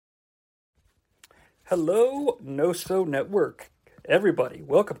Hello, No-So Network. Everybody,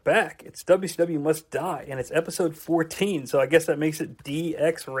 welcome back. It's WCW Must Die, and it's episode 14, so I guess that makes it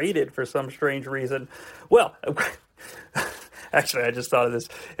DX rated for some strange reason. Well, actually, I just thought of this.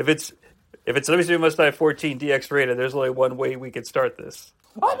 If it's WCW Must Die 14 DX rated, there's only one way we could start this.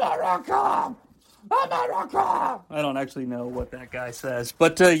 America! America! I don't actually know what that guy says.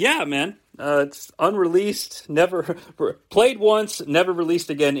 But yeah, man. It's unreleased, never played once, never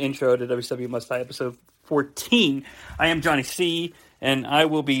released again intro to WCW Must Die episode 14. I am Johnny C, and I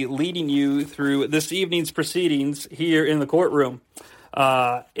will be leading you through this evening's proceedings here in the courtroom.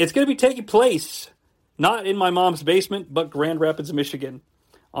 It's going to be taking place not in my mom's basement, but Grand Rapids, Michigan.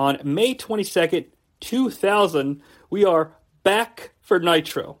 On May 22nd, 2000, we are back for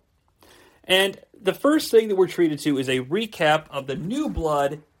Nitro. And the first thing that we're treated to is a recap of the New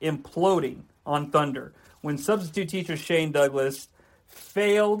Blood imploding on Thunder when substitute teacher Shane Douglas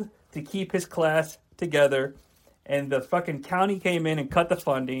failed to keep his class together, and the fucking county came in and cut the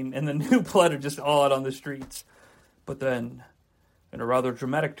funding, and the New Blood are just all out on the streets. But then, in a rather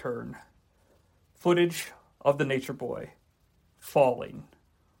dramatic turn, footage of the Nature Boy falling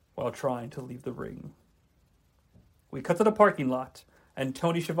while trying to leave the ring. We cut to the parking lot, and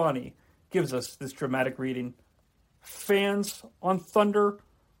Tony Schiavone gives us this dramatic reading. Fans on Thunder,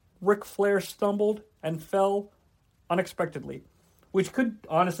 Ric Flair stumbled and fell unexpectedly, which could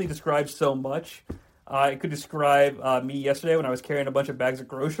honestly describe so much. It could describe me yesterday when I was carrying a bunch of bags of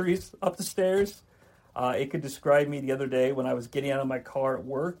groceries up the stairs. It could describe me the other day when I was getting out of my car at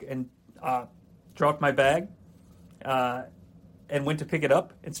work and dropped my bag and went to pick it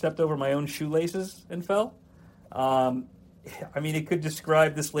up and stepped over my own shoelaces and fell. I mean, it could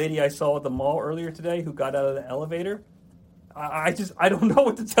describe this lady I saw at the mall earlier today who got out of the elevator. I don't know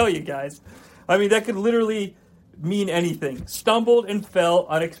what to tell you guys. I mean, that could literally mean anything. Stumbled and fell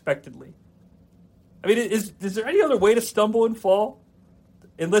unexpectedly. I mean, is there any other way to stumble and fall?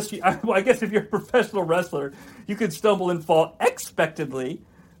 Unless you, I guess if you're a professional wrestler, you could stumble and fall expectedly.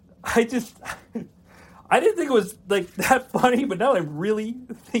 I didn't think it was like that funny, but now I'm really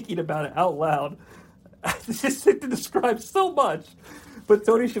thinking about it out loud. It's just to describe so much. But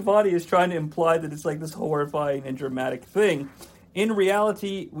Tony Schiavone is trying to imply that it's like this horrifying and dramatic thing. In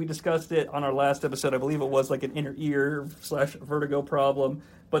reality, we discussed it on our last episode. I believe it was like an inner ear / vertigo problem.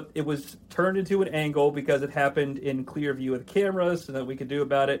 But it was turned into an angle because it happened in clear view of the cameras, so that we could do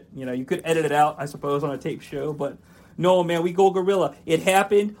about it. You know, you could edit it out, I suppose, on a tape show. But no, man, we go gorilla. It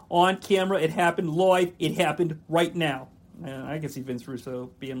happened on camera. It happened live. It happened right now. And I can see Vince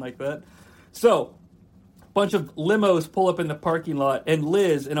Russo being like that. So, bunch of limos pull up in the parking lot, and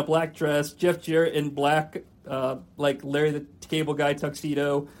Liz in a black dress, Jeff Jarrett in black, like Larry the Cable Guy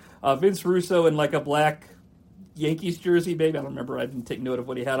tuxedo, Vince Russo in like a black Yankees jersey, maybe. I don't remember. I didn't take note of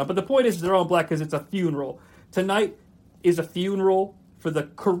what he had on. But the point is they're all in black because it's a funeral. Tonight is a funeral for the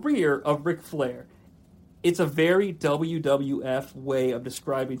career of Ric Flair. It's a very WWF way of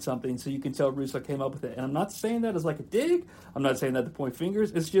describing something, so you can tell Russo came up with it. And I'm not saying that as like a dig. I'm not saying that to point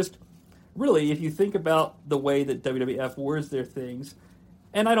fingers. It's just, really, if you think about the way that WWF words their things,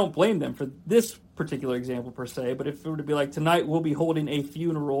 and I don't blame them for this particular example per se, but if it were to be like, tonight we'll be holding a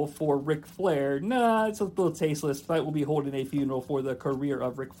funeral for Ric Flair, nah, it's a little tasteless. Tonight we'll be holding a funeral for the career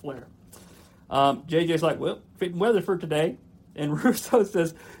of Ric Flair. JJ's like, well, fitting weather for today. And Russo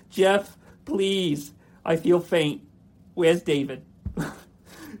says, Jeff, please, I feel faint. Where's David?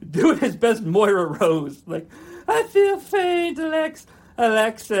 Doing his best Moira Rose. Like, I feel faint,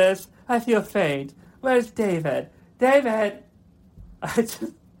 Alexis. I feel faint. Where's David? David!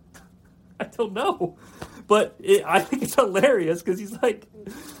 I don't know. But I think it's hilarious because he's like,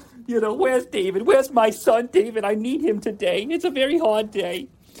 you know, where's David? Where's my son David? I need him today. It's a very hard day.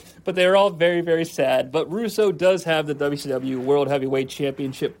 But they're all very, very sad. But Russo does have the WCW World Heavyweight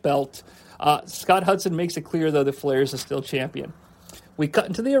Championship belt. Scott Hudson makes it clear, though, that Flair is still champion. We cut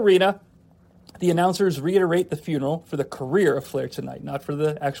into the arena. The announcers reiterate the funeral for the career of Flair tonight, not for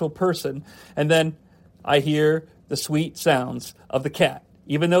the actual person. And then I hear the sweet sounds of the cat,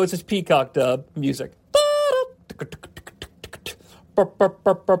 even though it's his Peacock dub music.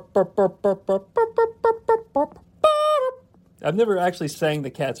 I've never actually sang the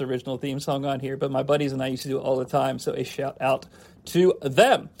cat's original theme song on here, but my buddies and I used to do it all the time, so a shout out to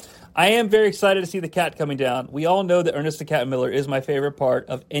them. I am very excited to see the cat coming down. We all know that Ernest the Cat Miller is my favorite part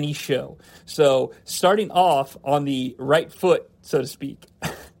of any show. So starting off on the right foot, so to speak,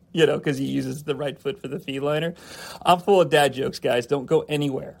 you know, because he uses the right foot for the feliner. I'm full of dad jokes, guys. Don't go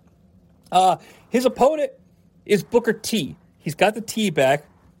anywhere. His opponent is Booker T. He's got the tea bag.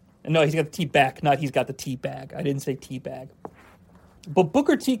 No, he's got the tea back, not he's got the tea bag. I didn't say tea bag. But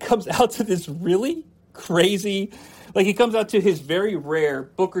Booker T comes out to this really crazy. Like, he comes out to his very rare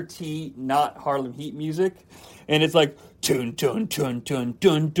Booker T, not Harlem Heat music, and it's like, tun, tun, tun, tun,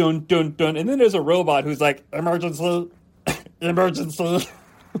 tun, tun, tun, tun. And then there's a robot who's like, emergency, emergency.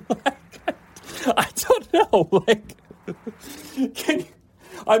 I don't know. Like,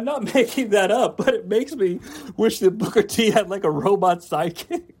 I'm not making that up, but it makes me wish that Booker T had like a robot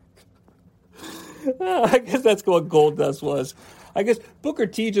sidekick. I guess that's what Goldust was. I guess Booker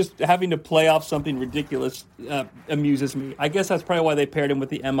T just having to play off something ridiculous amuses me. I guess that's probably why they paired him with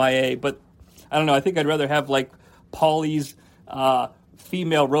the MIA, but I don't know. I think I'd rather have like Paulie's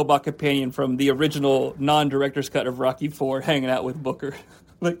female robot companion from the original non-director's cut of Rocky IV hanging out with Booker.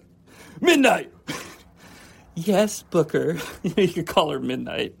 Like, Midnight! Yes, Booker. You could call her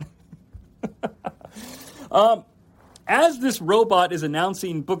Midnight. As this robot is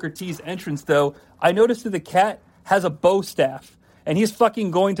announcing Booker T's entrance, though, I noticed that the cat has a bow staff, and he's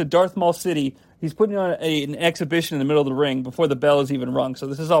fucking going to Darth Maul City. He's putting on an exhibition in the middle of the ring before the bell is even rung, so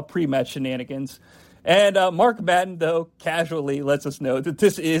this is all pre-match shenanigans. And Mark Madden, though, casually lets us know that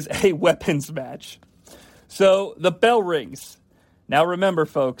this is a weapons match. So the bell rings. Now remember,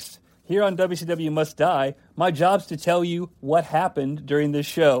 folks, here on WCW Must Die, my job's to tell you what happened during this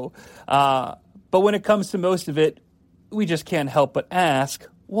show. But when it comes to most of it, we just can't help but ask,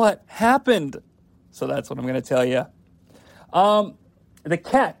 what happened? So that's what I'm going to tell you. The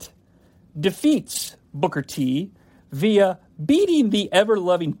cat defeats Booker T via beating the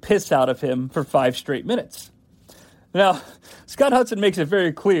ever-loving piss out of him for 5 straight minutes. Now, Scott Hudson makes it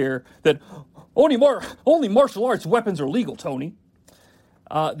very clear that only martial arts weapons are legal, Tony.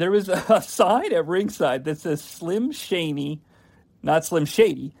 There is a sign at ringside that says Slim Shaney, not Slim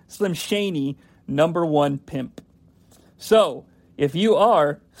Shady, Slim Shaney, #1 pimp. So, if you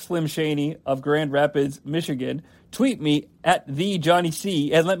are Slim Shaney of Grand Rapids, Michigan, tweet me at the Johnny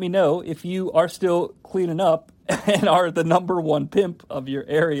Sea and let me know if you are still cleaning up and are the #1 pimp of your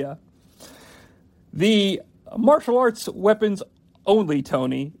area. The martial arts weapons only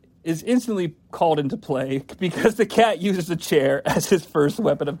Tony is instantly called into play because the cat uses a chair as his first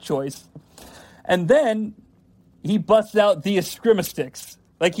weapon of choice. And then he busts out the Escrima-Sticks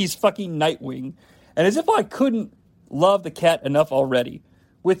like he's fucking Nightwing. And as if I couldn't love the cat enough already,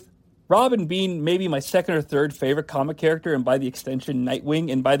 with Robin being maybe my second or third favorite comic character, and by the extension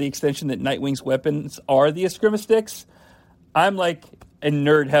Nightwing, and by the extension that Nightwing's weapons are the Escrima-Sticks, I'm like in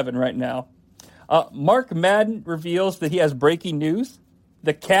nerd heaven right now. Mark Madden reveals that he has breaking news.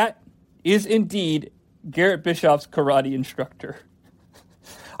 The cat is indeed Garrett Bischoff's karate instructor.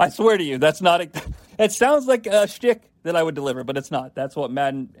 I swear to you, that's not it sounds like a shtick that I would deliver, but it's not. That's what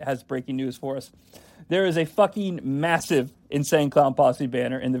Madden has breaking news for us. There is a fucking massive Insane Clown Posse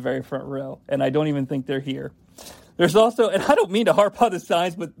banner in the very front row, and I don't even think they're here. There's also, and I don't mean to harp on the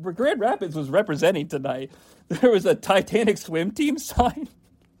signs, but Grand Rapids was representing tonight. There was a Titanic swim team sign,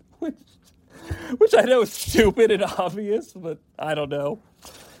 which I know is stupid and obvious, but I don't know.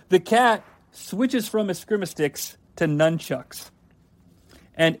 The cat switches from Escrima-Sticks to nunchucks.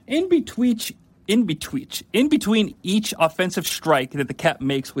 And in between each offensive strike that the cat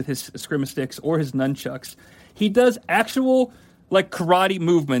makes with his Escrima-Sticks or his nunchucks, he does actual like karate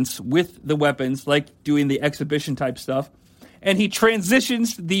movements with the weapons, like doing the exhibition type stuff. And he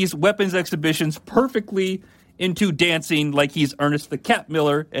transitions these weapons exhibitions perfectly into dancing like he's Ernest the Cat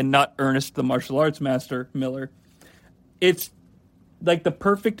Miller and not Ernest the martial arts master Miller. It's like the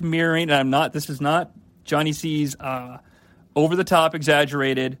perfect mirroring, and this is not Johnny C's over-the-top,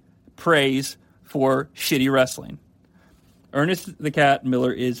 exaggerated praise for shitty wrestling. Ernest the Cat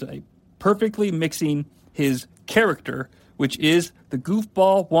Miller is perfectly mixing his character, which is the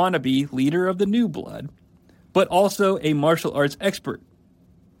goofball wannabe leader of the New Blood, but also a martial arts expert.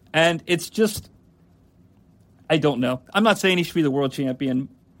 And it's just, I don't know. I'm not saying he should be the world champion,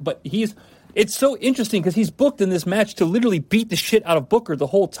 but it's so interesting because he's booked in this match to literally beat the shit out of Booker the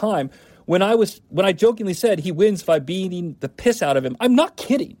whole time. When I jokingly said he wins by beating the piss out of him, I'm not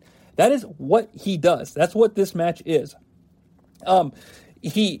kidding. That is what he does. That's what this match is.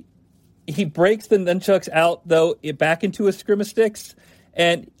 He breaks the nunchucks out, though, back into Escrima-Sticks,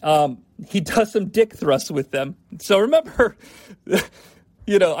 and he does some dick thrusts with them. So remember,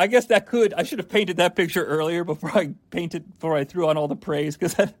 I guess I should have painted that picture earlier before I threw on all the praise,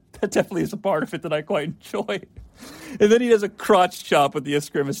 because that definitely is a part of it that I quite enjoy. And then he does a crotch chop with the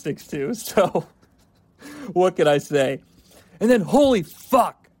Escrima-Sticks, too. So what can I say? And then, holy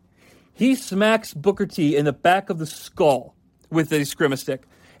fuck, he smacks Booker T in the back of the skull with the Escrima-Stick.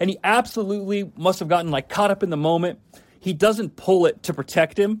 And he absolutely must have gotten caught up in the moment. He doesn't pull it to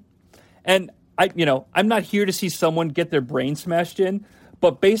protect him. And I'm not here to see someone get their brain smashed in,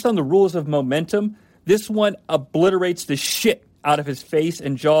 but based on the rules of momentum, This one obliterates the shit out of his face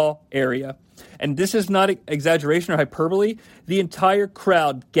and jaw area. And this is not exaggeration or hyperbole. The entire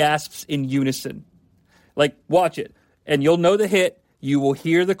crowd gasps in unison. Like, watch it. And you'll know the hit. You will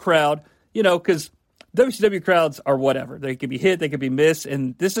hear the crowd. You know, because WCW crowds are whatever. They could be hit, they could be missed.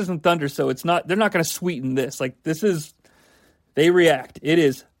 And this isn't Thunder, so it's not. They're not going to sweeten this. Like, this is. They react. It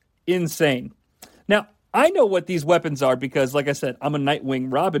is insane. Now, I know what these weapons are because, like I said, I'm a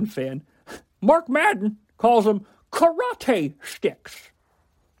Nightwing Robin fan. Mark Madden calls them karate sticks.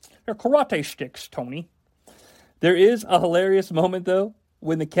 They're karate sticks, Tony. There is a hilarious moment, though,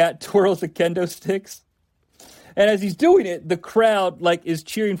 when the cat twirls the kendo sticks. And as he's doing it, the crowd, like, is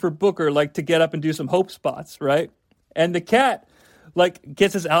cheering for Booker, like, to get up and do some hope spots, right? And the cat, like,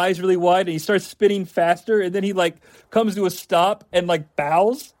 gets his eyes really wide and he starts spinning faster. And then he, like, comes to a stop and, like,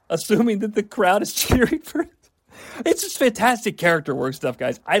 bows, assuming that the crowd is cheering for it. It's just fantastic character work stuff,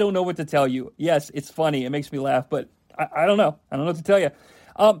 guys. I don't know what to tell you. Yes, it's funny. It makes me laugh, but I don't know. I don't know what to tell you.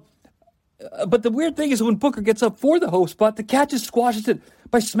 But the weird thing is when Booker gets up for the hope spot, the cat just squashes it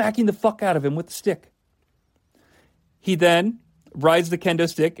by smacking the fuck out of him with the stick. He then rides the kendo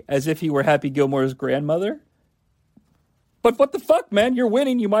stick as if he were Happy Gilmore's grandmother. But what the fuck, man? You're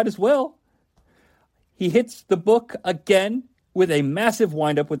winning. You might as well. He hits the book again with a massive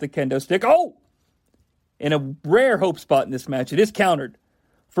windup with the kendo stick. Oh! In a rare hope spot in this match, it is countered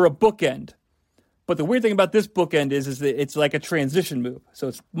for a bookend. But the weird thing about this bookend is that it's like a transition move. So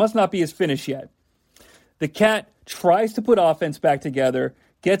it must not be his finish yet. The cat tries to put offense back together,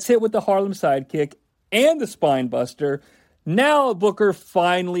 gets hit with the Harlem sidekick and the spine buster. Now Booker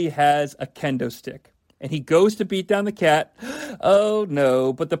finally has a kendo stick. And he goes to beat down the cat. Oh,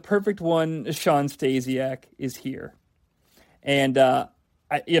 no. But the perfect one, Shawn Stasiak, is here. And,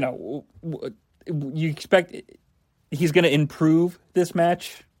 you expect he's going to improve this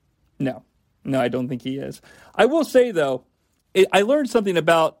match? No, I don't think he is. I will say, though, I learned something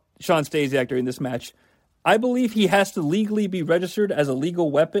about Shawn Stasiak during this match. I believe he has to legally be registered as a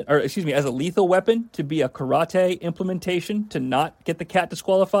legal weapon, as a lethal weapon to be a karate implementation to not get the cat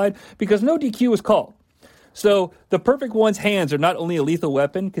disqualified because no DQ was called. So the Perfect One's hands are not only a lethal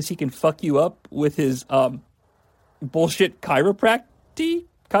weapon because he can fuck you up with his bullshit chiropractor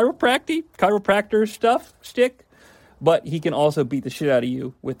stuff stick, but he can also beat the shit out of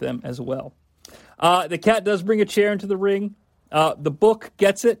you with them as well. The cat does bring a chair into the ring. The book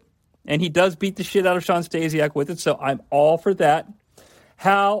gets it, and he does beat the shit out of Shawn Stasiak with it, so I'm all for that.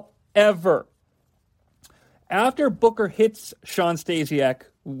 However, after Booker hits Shawn Stasiak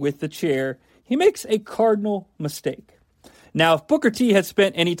with the chair, he makes a cardinal mistake. Now, if Booker T had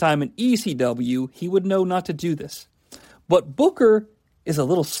spent any time in ECW, he would know not to do this. But Booker is a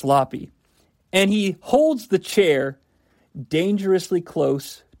little sloppy, and he holds the chair dangerously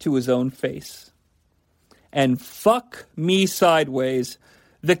close to his own face. And fuck me sideways,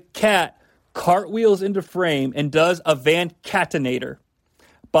 the cat cartwheels into frame and does a Van Catinator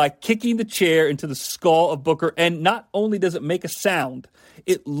by kicking the chair into the skull of Booker. And not only does it make a sound,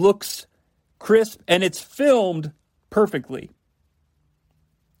 it looks crisp and it's filmed perfectly.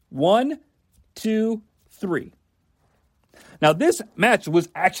 1, 2, 3. Now, this match was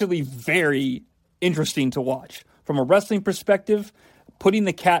actually very interesting to watch. From a wrestling perspective, putting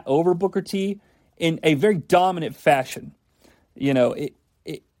the cat over Booker T in a very dominant fashion. You know,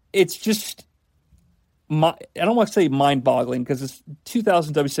 it's just, I don't want to say mind-boggling because it's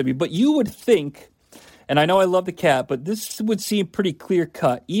 2000 WCW, but you would think, and I know I love the cat, but this would seem pretty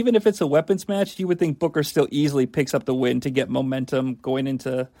clear-cut. Even if it's a weapons match, you would think Booker still easily picks up the win to get momentum going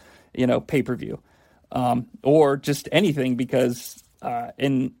into, pay-per-view. Or just anything because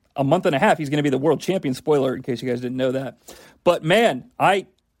in a month and a half, he's going to be the world champion. Spoiler, in case you guys didn't know that. But man,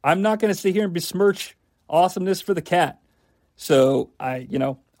 I'm not going to sit here and besmirch awesomeness for the cat. So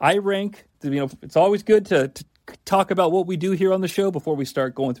I rank, it's always good to talk about what we do here on the show before we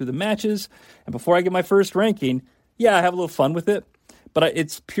start going through the matches. And before I get my first ranking, yeah, I have a little fun with it, but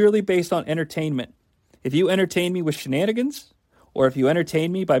it's purely based on entertainment. If you entertain me with shenanigans, or if you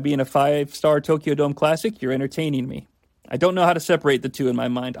entertain me by being a 5-star Tokyo Dome Classic, you're entertaining me. I don't know how to separate the two in my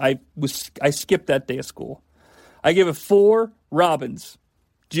mind. I skipped that day of school. I give it 4 Robins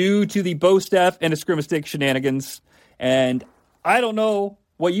due to the bow staff and a stick shenanigans. And I don't know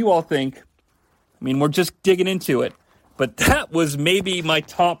what you all think. I mean, we're just digging into it. But that was maybe my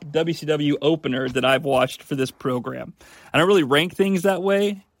top WCW opener that I've watched for this program. I don't really rank things that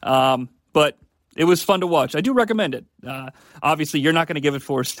way, but it was fun to watch. I do recommend it. Obviously, you're not going to give it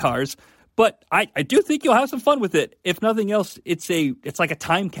 4 stars, but I do think you'll have some fun with it. If nothing else, it's like a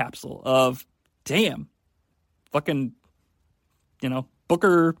time capsule of, damn, fucking,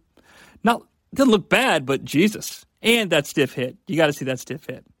 Booker, not Doesn't look bad, but Jesus. And that stiff hit. You got to see that stiff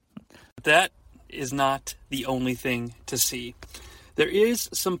hit. That is not the only thing to see. There is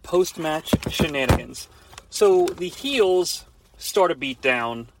some post-match shenanigans. So the heels start a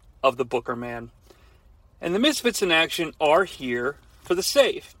beatdown of the Booker man. And the Misfits in action are here for the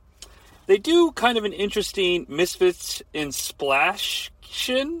save. They do kind of an interesting Misfits in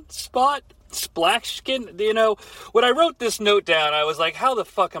splashkin spot. Splashkin, you know, when I wrote this note down, I was like, how the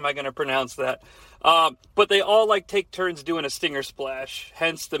fuck am I going to pronounce that? But they all like take turns doing a stinger splash.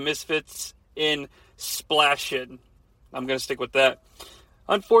 Hence the Misfits in splashin'. I'm going to stick with that.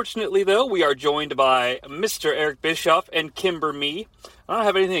 Unfortunately, though, we are joined by Mr. Eric Bischoff and Kimber Me. I don't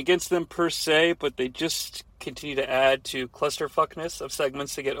have anything against them per se, but they just continue to add to clusterfuckness of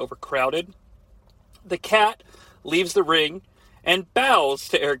segments to get overcrowded. The Cat leaves the ring and bows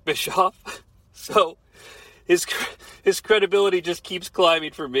to Eric Bischoff. So his credibility just keeps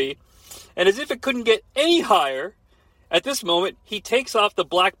climbing for me. And as if it couldn't get any higher, at this moment, he takes off the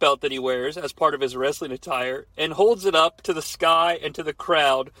black belt that he wears as part of his wrestling attire and holds it up to the sky and to the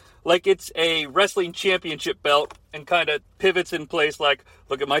crowd like it's a wrestling championship belt and kind of pivots in place like,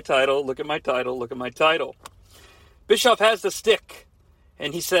 look at my title, look at my title, look at my title. Bischoff has the stick,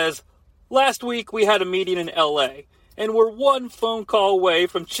 and he says, last week we had a meeting in L.A., and we're one phone call away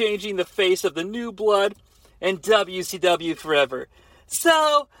from changing the face of the new blood and WCW forever.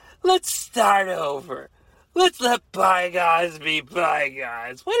 So, let's start over. Let's let bygones be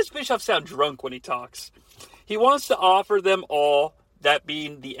bygones. Why does Bischoff sound drunk when he talks? He wants to offer them all, that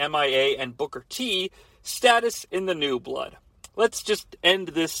being the MIA and Booker T, status in the new blood. Let's just end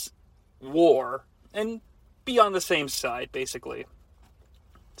this war and be on the same side, basically.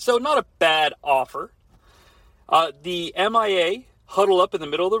 So not a bad offer. The MIA huddle up in the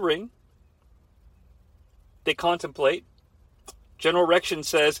middle of the ring. They contemplate. General Rection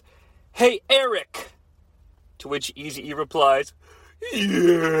says, "Hey, Eric!" To which Eazy-E replies, "Yes."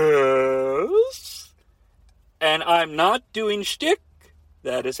 And I'm not doing shtick.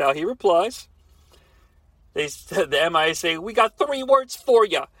 That is how he replies. The MIA say, "We got 3 words for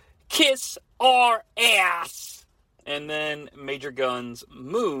you. Kiss our ass." And then Major Guns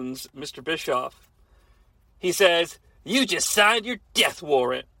moons Mr. Bischoff. He says, "You just signed your death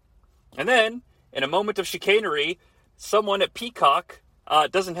warrant." And then, in a moment of chicanery, someone at Peacock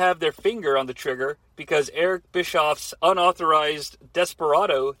doesn't have their finger on the trigger because Eric Bischoff's unauthorized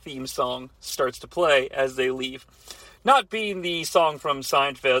Desperado theme song starts to play as they leave. Not being the song from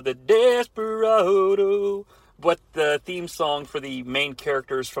Seinfeld, the Desperado, but the theme song for the main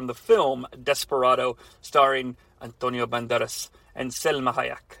characters from the film Desperado, starring Antonio Banderas and Selma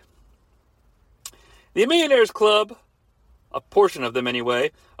Hayek. The Millionaires Club, a portion of them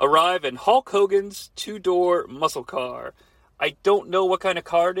anyway, arrive in Hulk Hogan's 2-door muscle car. I don't know what kind of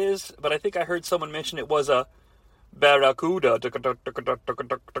car it is, but I think I heard someone mention it was a Barracuda.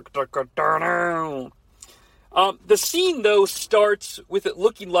 The scene, though, starts with it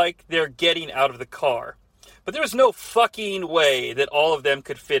looking like they're getting out of the car. But there's no fucking way that all of them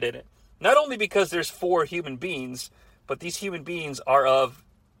could fit in it. Not only because there's 4 human beings, but these human beings are of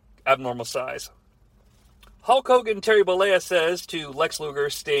abnormal size. Hulk Hogan Terry Bollea says to Lex Luger,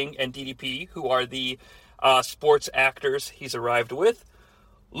 Sting, and DDP, who are the sports actors he's arrived with,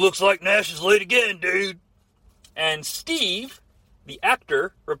 "Looks like Nash is late again, dude." And Steve, the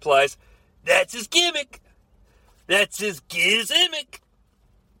actor, replies, "That's his gimmick. That's his gizimmick."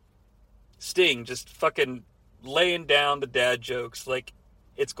 Sting just fucking laying down the dad jokes like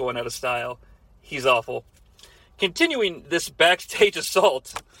it's going out of style. He's awful. Continuing this backstage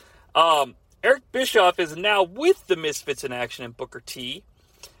assault, Eric Bischoff is now with the Misfits in action and Booker T.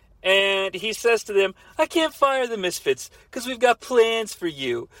 And he says to them, "I can't fire the Misfits because we've got plans for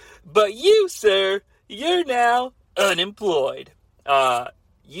you. But you, sir, you're now unemployed."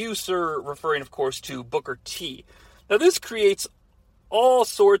 You, sir, referring, of course, to Booker T. Now, this creates all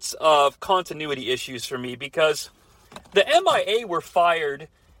sorts of continuity issues for me because the MIA were fired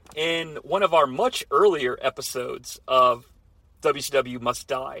in one of our much earlier episodes of WCW Must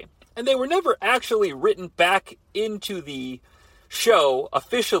Die. And they were never actually written back into the show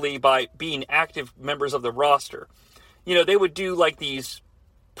officially by being active members of the roster. You know, they would do like these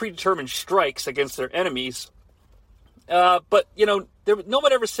predetermined strikes against their enemies. But, you know, no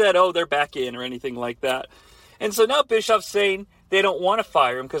one ever said, oh, they're back in or anything like that. And so now Bischoff's saying they don't want to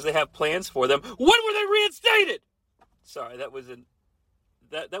fire him because they have plans for them. When were they reinstated? Sorry, that was an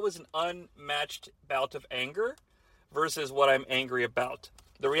unmatched bout of anger versus what I'm angry about.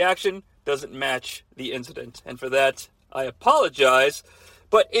 The reaction doesn't match the incident. And for that, I apologize,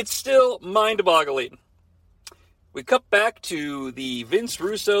 but it's still mind-boggling. we cut back to the Vince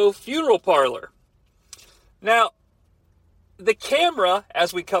Russo funeral parlor. Now, the camera,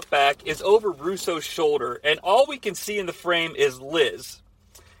 as we cut back, is over Russo's shoulder, and all we can see in the frame is Liz.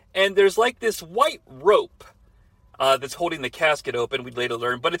 And there's like this white rope that's holding the casket open, we'd later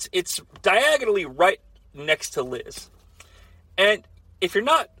learn, but it's diagonally right next to Liz. And if you're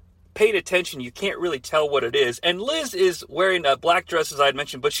not paying attention, you can't really tell what it is. And Liz is wearing a black dress, as I had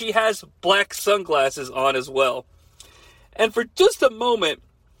mentioned, but she has black sunglasses on as well. And for just a moment,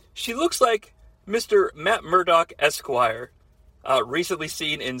 she looks like Mr. Matt Murdock Esquire, recently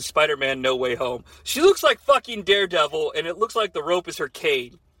seen in Spider-Man No Way Home. She looks like fucking Daredevil, and it looks like the rope is her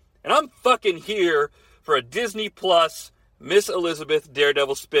cane. And I'm fucking here for a Disney Plus Miss Elizabeth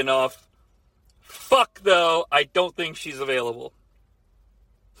Daredevil spinoff. Fuck, though, I don't think she's available.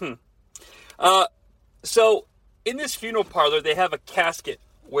 So, in this funeral parlor, they have a casket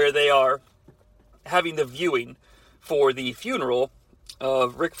where they are having the viewing for the funeral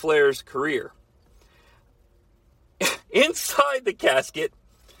of Ric Flair's career. Inside the casket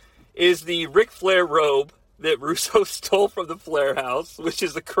is the Ric Flair robe that Russo stole from the Flair house, which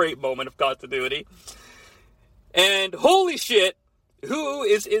is a great moment of continuity. And holy shit, who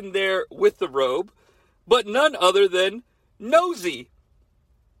is in there with the robe but none other than Nosy,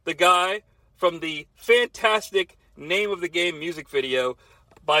 the guy from the fantastic Name of the Game music video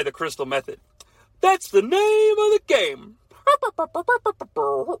by the Crystal Method. That's the name of the game.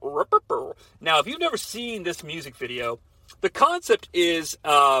 Now, if you've never seen this music video, the concept is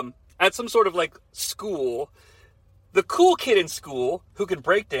at some sort of like school, the cool kid in school who can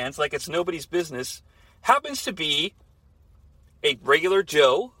breakdance like it's nobody's business happens to be a regular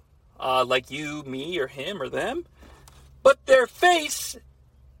Joe, like you, me, or him, or them, but their face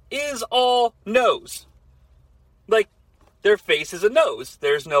is all nose. Like, their face is a nose.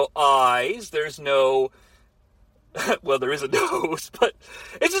 There's no eyes, there's no... well, there is a nose, but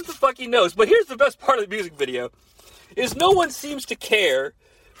it's just a fucking nose. But here's the best part of the music video, is no one seems to care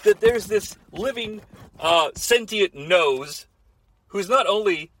that there's this living, sentient nose who's not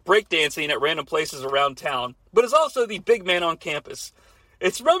only breakdancing at random places around town, but is also the big man on campus.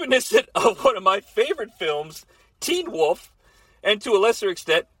 It's reminiscent of one of my favorite films, Teen Wolf, and to a lesser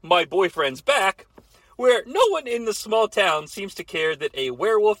extent, My Boyfriend's Back, where no one in the small town seems to care that a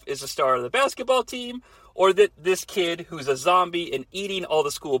werewolf is a star of the basketball team, or that this kid who's a zombie and eating all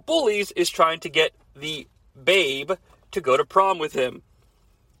the school bullies is trying to get the babe to go to prom with him.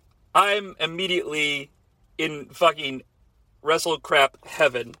 I'm immediately in fucking wrestle crap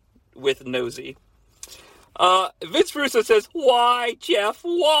heaven with Nosy. Vince Russo says, "Why, Jeff,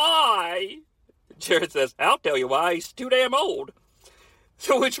 why?" Jared says, "I'll tell you why, he's too damn old."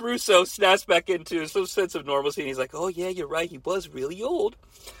 To which Russo snaps back into some sense of normalcy, and he's like, "Oh yeah, you're right, he was really old."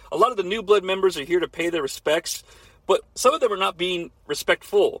 A lot of the New Blood members are here to pay their respects, but some of them are not being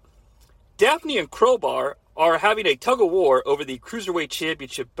respectful. Daphne and Crowbar are having a tug-of-war over the Cruiserweight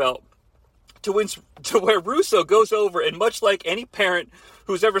Championship belt, to where Russo goes over, and much like any parent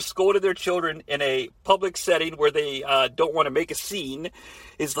who's ever scolded their children in a public setting where they don't want to make a scene,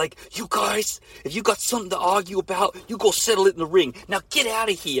 is like, "You guys, if you got something to argue about, you go settle it in the ring. Now get out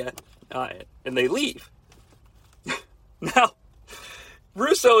of here." And they leave. Now,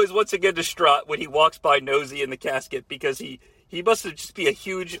 Russo is once again distraught when he walks by Nosy in the casket, because he must just be a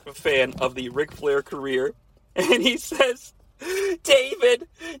huge fan of the Ric Flair career. And he says, David,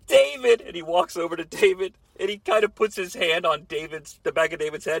 and he walks over to David, and he kind of puts his hand on the back of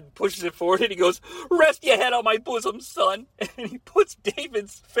David's head, and pushes it forward, and he goes, "Rest your head on my bosom, son." And he puts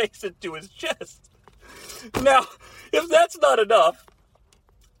David's face into his chest. Now, if that's not enough,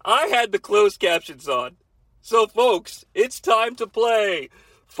 I had the closed captions on. So, folks, it's time to play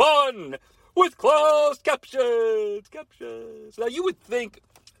Fun with Closed Captions. Now, you would think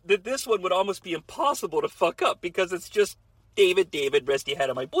that this one would almost be impossible to fuck up, because it's just David, rest your head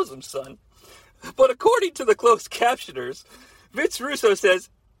on my bosom, son. But according to the closed captioners, Vince Russo says,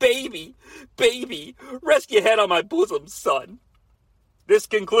 baby, rest your head on my bosom, son. This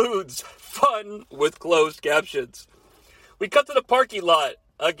concludes Fun with Closed Captions. We cut to the parking lot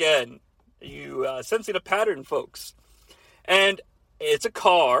again. You sensing a pattern, folks. And it's a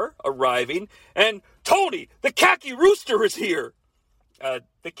car arriving, and Tony, the khaki rooster, is here.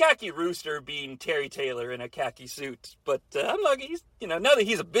 The khaki rooster being Terry Taylor in a khaki suit. But I'm lucky, he's, now that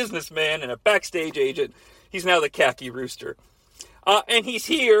he's a businessman and a backstage agent, he's now the khaki rooster. And he's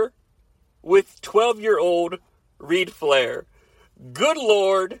here with 12-year-old REID FLAIR. Good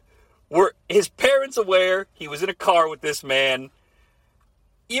Lord, were his parents aware he was in a car with this man?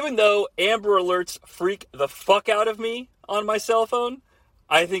 Even though Amber Alerts freak the fuck out of me on my cell phone,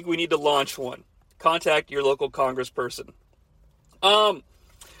 I think we need to launch one. contact your local congressperson.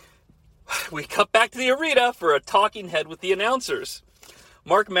 We cut back to the arena for a talking head with the announcers.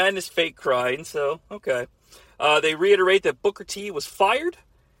 Mark Madden is fake crying, so okay. They reiterate that Booker T was fired,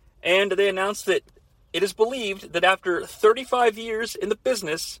 and they announced that it is believed that after 35 years in the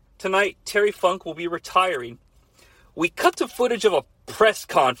business, tonight Terry Funk will be retiring. We cut to footage of a press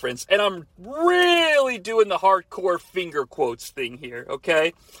conference, and I'm really doing the hardcore finger quotes thing here,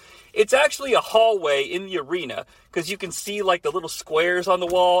 okay? It's actually a hallway in the arena, because you can see, like, the little squares on the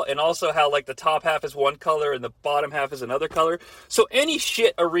wall, and also how, like, the top half is one color and the bottom half is another color. So any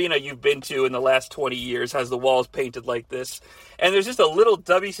shit arena you've been to in the last 20 years has the walls painted like this. And there's just a little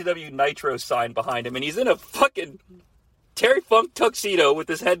WCW Nitro sign behind him, and he's in a fucking Terry Funk tuxedo with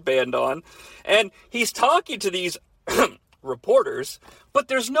his headband on, and he's talking to these reporters, but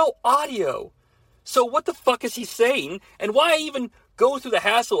there's no audio. So what the fuck is he saying, and why even go through the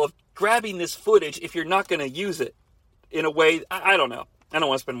hassle of grabbing this footage if you're not going to use it in a way? I don't know. I don't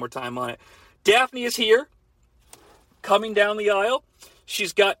want to spend more time on it. Daphne is here, coming down the aisle.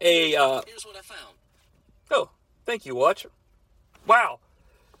 She's got a... Here's what I found. Oh, thank you, Watch. Wow.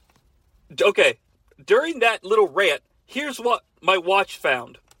 Okay, during that little rant, here's what my watch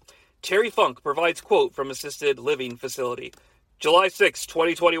found. Terry Funk provides quote from assisted living facility. July 6,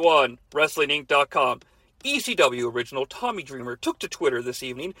 2021, WrestlingInc.com. ECW original Tommy Dreamer took to Twitter this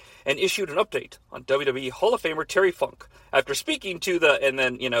evening and issued an update on WWE Hall of Famer Terry Funk after speaking to the, and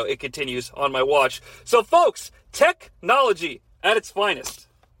then, it continues on my watch. So, folks, technology at its finest.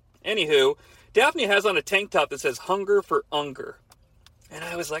 Anywho, Daphne has on a tank top that says Hunger for Unger. And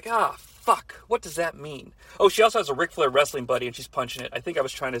I was like, fuck, what does that mean? Oh, she also has a Ric Flair wrestling buddy and she's punching it. I think I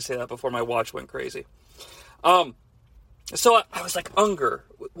was trying to say that before my watch went crazy. So I was like, Unger,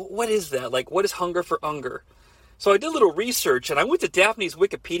 what is that? Like, what is Hunger for Unger? So I did a little research, and I went to Daphne's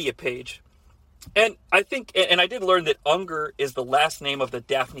Wikipedia page. And I did learn that Unger is the last name of the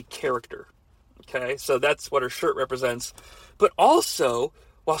Daphne character. Okay, so that's what her shirt represents. But also,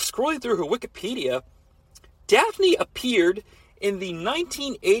 while scrolling through her Wikipedia, Daphne appeared in the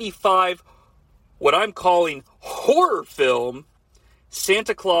 1985, what I'm calling horror film,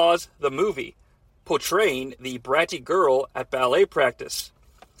 Santa Claus the Movie, portraying the bratty girl at ballet practice.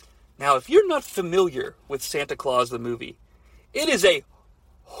 Now, if you're not familiar with Santa Claus the Movie, it is a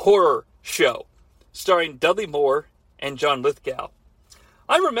horror show starring Dudley Moore and John Lithgow.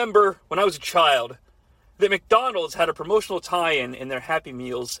 I remember when I was a child that McDonald's had a promotional tie-in in their Happy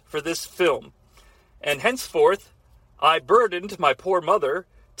Meals for this film, and henceforth, I burdened my poor mother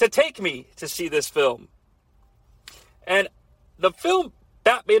to take me to see this film. And the film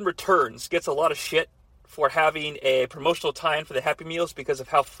Batman Returns gets a lot of shit for having a promotional tie-in for the Happy Meals because of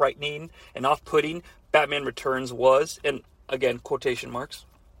how frightening and off-putting Batman Returns was. And, again, quotation marks.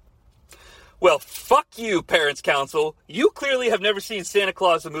 Well, fuck you, Parents Council. You clearly have never seen Santa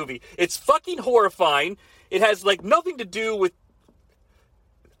Claus the Movie. It's fucking horrifying. It has, nothing to do with...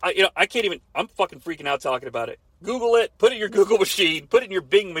 I can't even... I'm fucking freaking out talking about it. Google it. Put it in your Google machine. Put it in your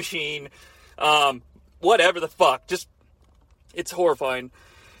Bing machine. Whatever the fuck. Just... It's horrifying.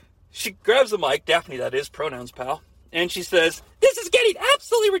 She grabs the mic, Daphne that is, pronouns pal, and she says, "This is getting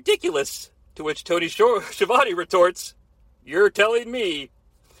absolutely ridiculous." To which Tony Schiavone retorts, "You're telling me."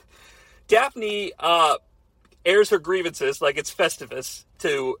 Daphne airs her grievances like it's Festivus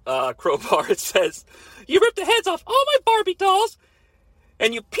to Crowbar. It says, "You ripped the heads off all my Barbie dolls,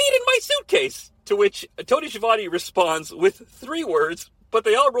 and you peed in my suitcase." To which Tony Schiavone responds with 3 words, but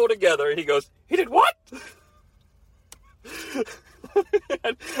they all roll together, and he goes, "He did what?"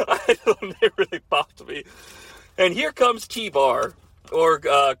 It really popped me. And here comes T-Bar, or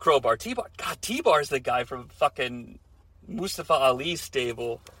Crowbar. T-Bar's the guy from fucking Mustafa Ali's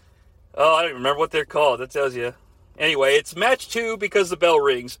stable. Oh, I don't even remember what they're called. That tells you. Anyway, it's match 2 because the bell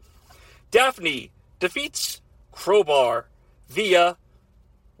rings. Daphne defeats Crowbar via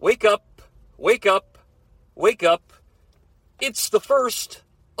wake up, wake up, wake up. It's the first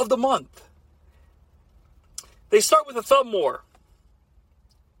of the month. They start with a thumb war.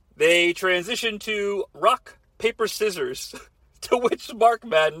 They transition to rock, paper, scissors, to which Mark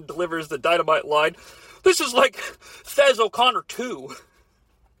Madden delivers the dynamite line, "This is like Thesz O'Connor 2.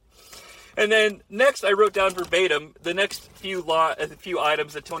 And then next I wrote down verbatim the next few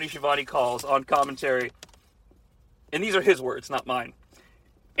items that Tony Schiavone calls on commentary. And these are his words, not mine.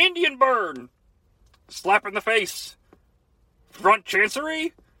 Indian burn. Slap in the face. Front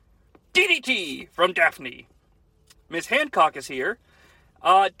chancery. DDT from Daphne. Miss Hancock is here.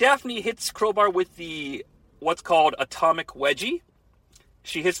 Daphne hits Crowbar with the what's called atomic wedgie.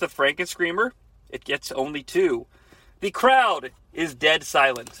 She hits the Franken Screamer. It gets only 2. The crowd is dead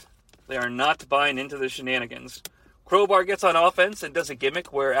silent. They are not buying into the shenanigans. Crowbar gets on offense and does a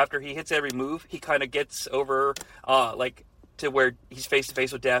gimmick where after he hits every move, he kind of gets over, to where he's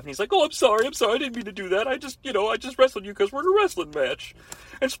face-to-face with Daphne. He's like, oh, I'm sorry, I didn't mean to do that. I just wrestled you because we're in a wrestling match.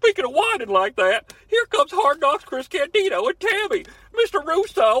 And speaking of whining like that, here comes Hard Knocks Chris Candido and Tammy. Mr.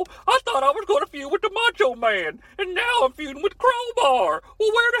 Russo, I thought I was going to feud with the Macho Man, and now I'm feuding with Crowbar.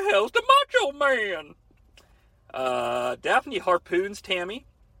 Well, where the hell's the Macho Man? Daphne harpoons Tammy.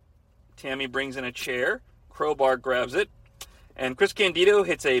 Tammy brings in a chair. Crowbar grabs it. And Chris Candido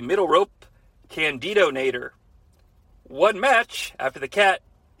hits a middle rope Candido-nator. One match after the cat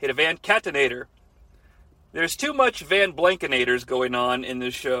hit a Van Catinator. There's too much Van Blankenators going on in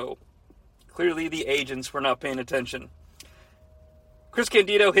this show. Clearly the agents were not paying attention. Chris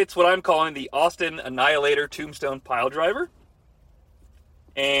Candido hits what I'm calling the Austin Annihilator Tombstone Piledriver.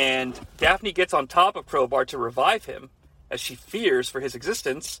 And Daphne gets on top of Crowbar to revive him as she fears for his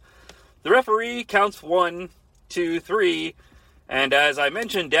existence. The referee counts 1, 2, 3, and as I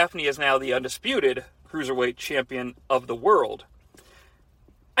mentioned, Daphne is now the undisputed Cruiserweight Champion of the world.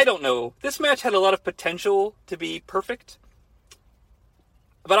 I don't know. This match had a lot of potential to be perfect,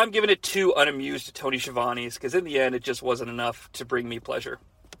 but I'm giving it 2 unamused Tony Schiavone's, because in the end, it just wasn't enough to bring me pleasure.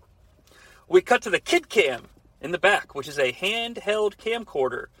 We cut to the Kid Cam in the back, which is a handheld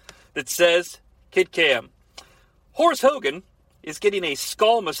camcorder that says Kid Cam. Horace Hogan is getting a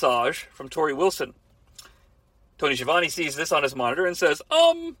skull massage from Tori Wilson. Tony Schiavone sees this on his monitor and says,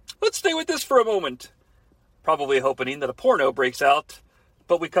 let's stay with this for a moment. Probably hoping that a porno breaks out,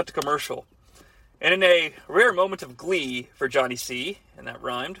 but we cut to commercial. And in a rare moment of glee for Johnny Sea, and that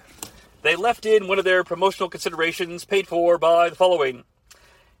rhymed, they left in one of their promotional considerations paid for by the following.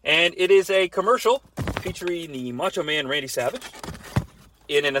 And it is a commercial featuring the Macho Man Randy Savage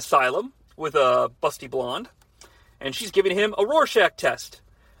in an asylum with a busty blonde. And she's giving him a Rorschach test.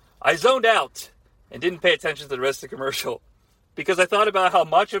 I zoned out and didn't pay attention to the rest of the commercial because I thought about how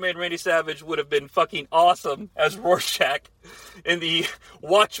Macho Man Randy Savage would have been fucking awesome as Rorschach in the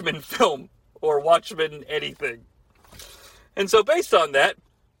Watchmen film or Watchmen anything. And so based on that,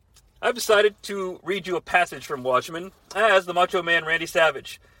 I've decided to read you a passage from Watchmen as the Macho Man Randy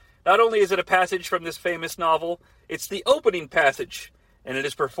Savage. Not only is it a passage from this famous novel, it's the opening passage, and it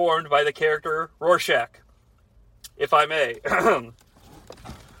is performed by the character Rorschach. If I may.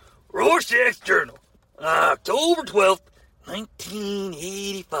 Rorschach's Journal, October 12th,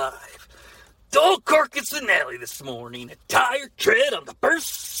 1985. Dog carcass and alley this morning, a tired tread on the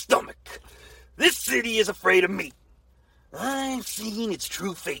burst stomach. This city is afraid of me. I've seen its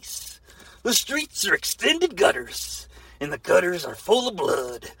true face. The streets are extended gutters, and the gutters are full of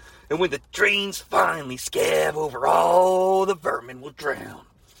blood. And when the drains finally scab over, all the vermin will drown.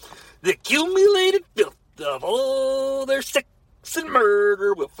 The accumulated filth of all their sex and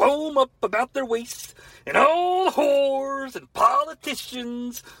murder will foam up about their waists, and all the whores and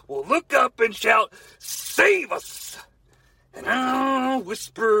politicians will look up and shout, "Save us!" And I'll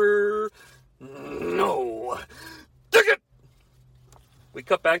whisper, "No." Dig it! We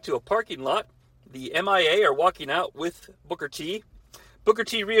cut back to a parking lot. The MIA are walking out with Booker T. Booker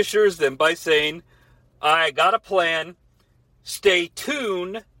T reassures them by saying, I got a plan. Stay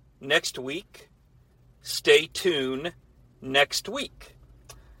tuned next week. Stay tuned next week.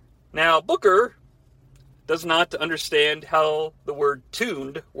 Now, Booker does not understand how the word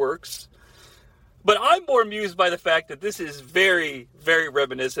tuned works, but I'm more amused by the fact that this is very, very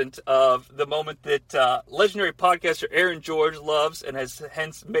reminiscent of the moment that legendary podcaster Aaron George loves and has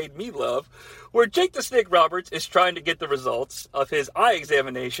hence made me love, where Jake the Snake Roberts is trying to get the results of his eye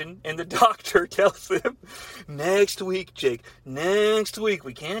examination, and the doctor tells him, next week, Jake, next week.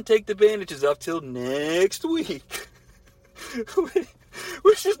 We can't take the bandages off till next week.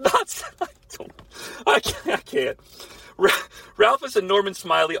 Which is not... I can't. Ralphus and Norman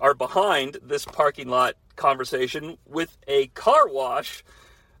Smiley are behind this parking lot conversation with a car wash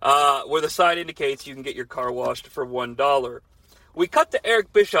where the sign indicates you can get your car washed for $1. We cut to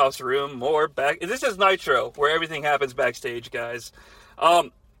Eric Bischoff's room, more back... This is Nitro, where everything happens backstage, guys.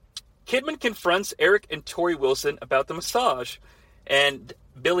 Kidman confronts Eric and Tori Wilson about the massage, and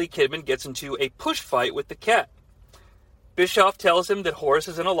Billy Kidman gets into a push fight with the cat. Bischoff tells him that Horace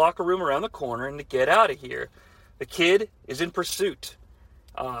is in a locker room around the corner and to get out of here. The kid is in pursuit.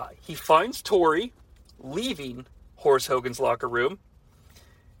 He finds Tori leaving Horace Hogan's locker room.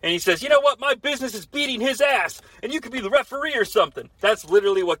 And he says, you know what? My business is beating his ass. And you could be the referee or something. That's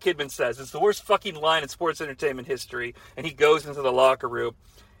literally what Kidman says. It's the worst fucking line in sports entertainment history. And he goes into the locker room.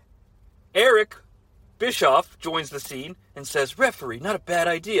 Eric Bischoff joins the scene and says, referee, not a bad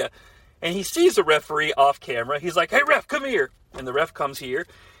idea. And he sees the referee off camera. He's like, hey, ref, come here. And the ref comes here.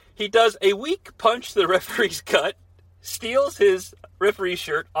 He does a weak punch to the referee's gut, steals his referee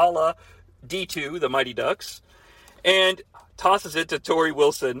shirt a la D2, the Mighty Ducks, and tosses it to Tori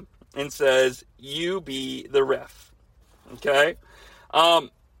Wilson and says, "You be the ref." Okay?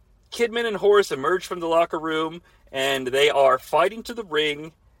 Kidman and Horace emerge from the locker room, and they are fighting to the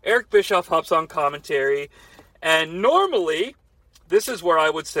ring. Eric Bischoff hops on commentary, and normally, this is where I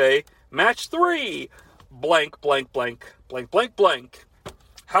would say, match 3, blank, blank, blank, blank, blank, blank.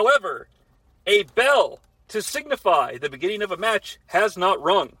 However, a bell to signify the beginning of a match has not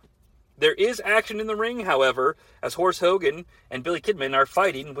rung. There is action in the ring, however, as Horace Hogan and Billy Kidman are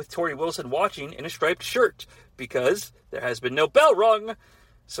fighting with Tori Wilson watching in a striped shirt, because there has been no bell rung,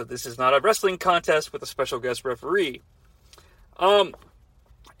 so this is not a wrestling contest with a special guest referee.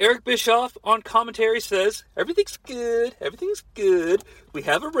 Eric Bischoff on commentary says, everything's good, we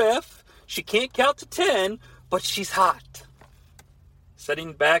have a ref, she can't count to 10, but she's hot.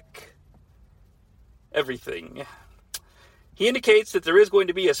 Setting back everything. He indicates that there is going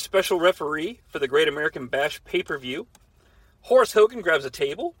to be a special referee for the Great American Bash pay-per-view. Horace Hogan grabs a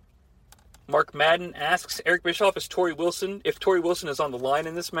table. Mark Madden asks Eric Bischoff if Tori Wilson is on the line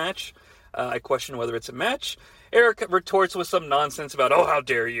in this match. I question whether it's a match. Eric retorts with some nonsense about, "Oh, how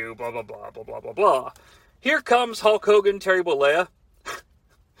dare you, blah, blah, blah, blah, blah, blah, blah." Here comes Hulk Hogan, Terry Bollea.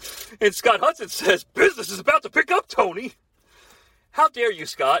 And Scott Hudson says, "Business is about to pick up, Tony." How dare you,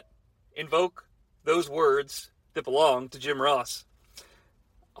 Scott, invoke those words that belong to Jim Ross.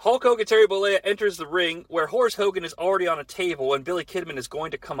 Hulk Hogan, Terry Bollea enters the ring where Horace Hogan is already on a table and Billy Kidman is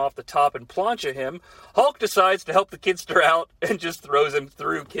going to come off the top and plancha him. Hulk decides to help the kidster out and just throws him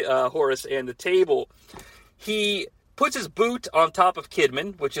through Horace and the table. He puts his boot on top of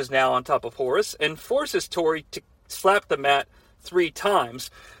Kidman, which is now on top of Horace, and forces Tori to slap the mat 3 times.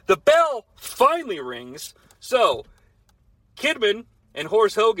 The bell finally rings, so Kidman and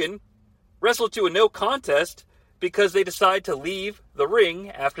Horace Hogan wrestle to a no contest because they decide to leave the ring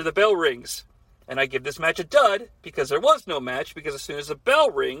after the bell rings. And I give this match a dud because there was no match, because as soon as the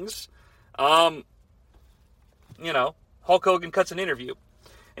bell rings, Hulk Hogan cuts an interview.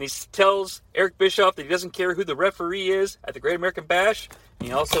 And he tells Eric Bischoff that he doesn't care who the referee is at the Great American Bash. And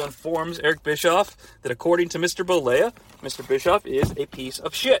he also informs Eric Bischoff that according to Mr. Bollea, Mr. Bischoff is a piece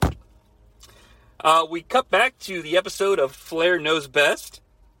of shit. We cut back to the episode of Flair Knows Best.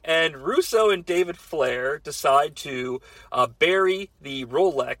 And Russo and David Flair decide to bury the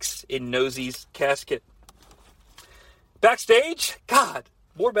Rolex in Nosey's casket. Backstage,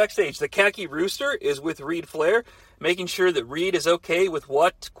 more backstage. The Khaki Rooster is with REID FLAIR, making sure that REID is okay with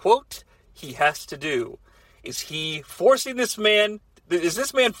what, quote, he has to do. Is this man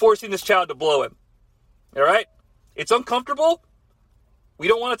forcing this child to blow him? All right? It's uncomfortable. We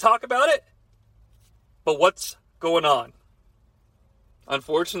don't want to talk about it. But what's going on?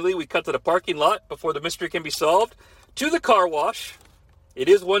 Unfortunately, we cut to the parking lot before the mystery can be solved. To the car wash. It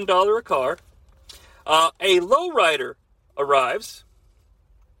is $1 a car. A lowrider arrives.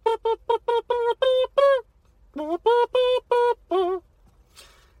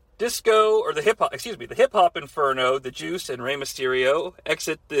 The hip hop inferno, the Juice and Rey Mysterio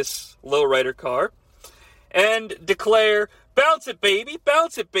exit this lowrider car and declare, "Bounce it, baby,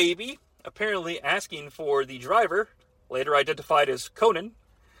 bounce it, baby," apparently asking for the driver, later identified as Conan,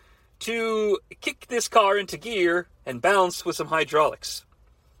 to kick this car into gear and bounce with some hydraulics.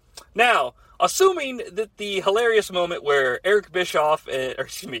 Now, assuming that the hilarious moment where Eric Bischoff,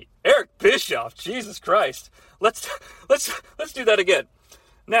 Jesus Christ, let's do that again.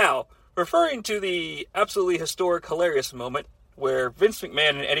 Now, referring to the absolutely historic, hilarious moment where Vince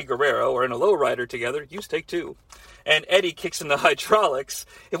McMahon and Eddie Guerrero are in a lowrider together, take 2, and Eddie kicks in the hydraulics,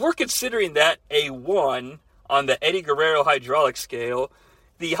 if we're considering that a 1 on the Eddie Guerrero hydraulic scale,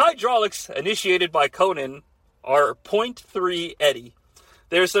 the hydraulics initiated by Conan are 0.3 Eddie.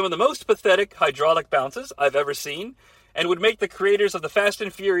 They're some of the most pathetic hydraulic bounces I've ever seen, and would make the creators of the Fast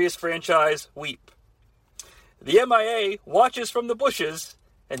and Furious franchise weep. The MIA watches from the bushes,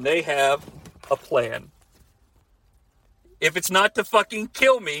 and they have a plan. If it's not to fucking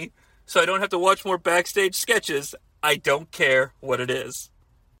kill me, so I don't have to watch more backstage sketches, I don't care what it is.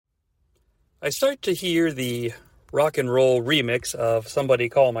 I start to hear the rock and roll remix of Somebody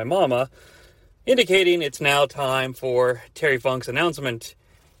Call My Mama, indicating it's now time for Terry Funk's announcement.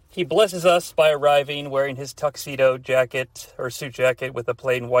 He blesses us by arriving wearing his tuxedo jacket, or suit jacket, with a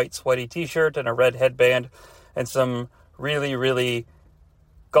plain white sweaty t-shirt and a red headband, and some really, really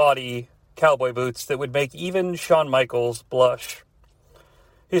gaudy cowboy boots that would make even Shawn Michaels blush.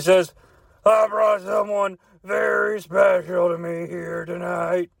 He says, "I brought someone very special to me here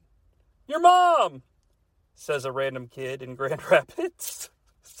tonight." "Your mom," says a random kid in Grand Rapids.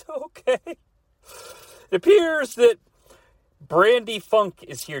 Okay. It appears that Brandy Funk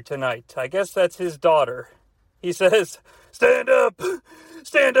is here tonight. I guess that's his daughter. He says, stand up,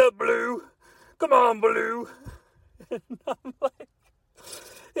 Blue. Come on, Blue. And I'm like,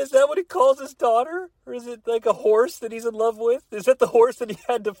 is that what he calls his daughter? Or is it like a horse that he's in love with? Is that the horse that he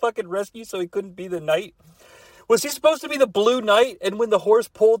had to fucking rescue so he couldn't be the knight? Was he supposed to be the Blue Knight, and when the horse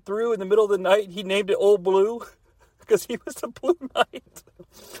pulled through in the middle of the night, he named it Old Blue? Because he was the Blue Knight.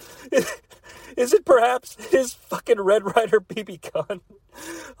 Is it perhaps his fucking Red Ryder BB gun?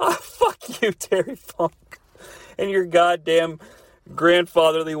 Ah, fuck you, Terry Funk, and your goddamn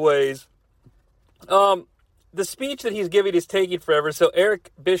grandfatherly ways. The speech that he's giving is taking forever, so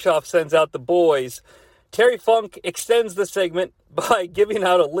Eric Bischoff sends out the boys. Terry Funk extends the segment by giving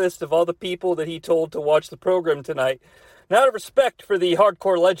out a list of all the people that he told to watch the program tonight. Now, out of respect for the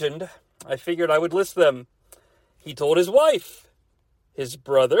hardcore legend, I figured I would list them. He told his wife, his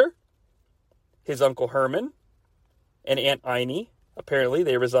brother, his Uncle Herman, and Aunt Einie. Apparently,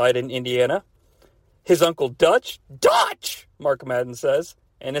 they reside in Indiana. His Uncle Dutch, Mark Madden says,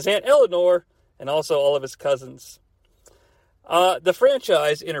 and his Aunt Eleanor, and also all of his cousins. The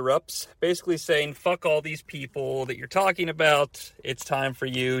franchise interrupts, basically saying, fuck all these people that you're talking about. It's time for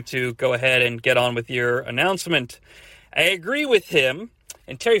you to go ahead and get on with your announcement. I agree with him,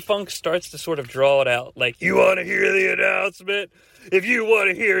 and Terry Funk starts to sort of draw it out. Like, you want to hear the announcement? If you want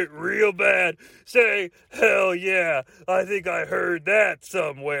to hear it real bad, say, hell yeah, I think I heard that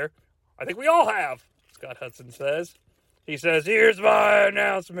somewhere. I think we all have, Scott Hudson says. He says, here's my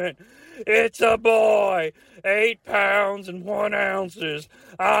announcement. It's a boy, 8 pounds and 1 ounces.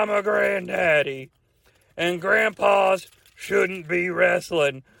 I'm a granddaddy. And grandpas shouldn't be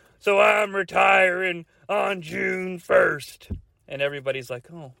wrestling. So I'm retiring on June 1st. And everybody's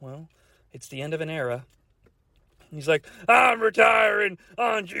like, oh, well, it's the end of an era. He's like, I'm retiring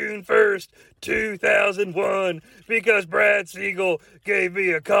on June 1st, 2001, because Brad Siegel gave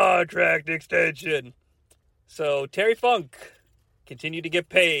me a contract extension. So Terry Funk continued to get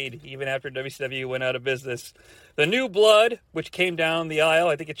paid even after WCW went out of business. The New Blood, which came down the aisle,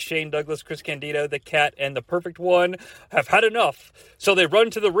 I think it's Shane Douglas, Chris Candido, the Cat, and the Perfect One, have had enough. So they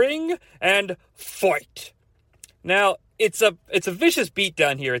run to the ring and fight. Now, it's a vicious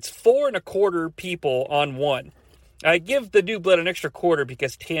beatdown here. It's 4 1/4 people on one. I give the New Blood an extra quarter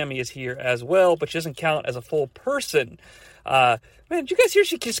because Tammy is here as well, but she doesn't count as a full person. Man, did you guys hear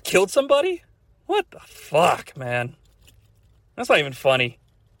she just killed somebody? What the fuck, man? That's not even funny.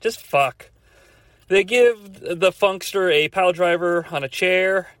 Just fuck. They give the Funkster a pile driver on a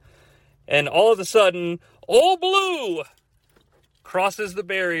chair, and all of a sudden, Old Blue crosses the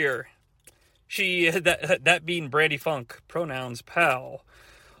barrier. That being Brandy Funk, pronouns pal.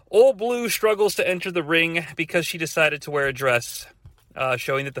 Old Blue struggles to enter the ring because she decided to wear a dress,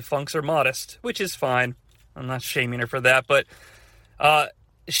 showing that the Funks are modest, which is fine. I'm not shaming her for that, but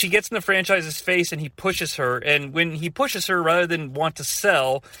she gets in the franchise's face and he pushes her, and when he pushes her, rather than want to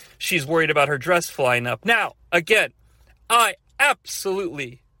sell, she's worried about her dress flying up. Now, again, I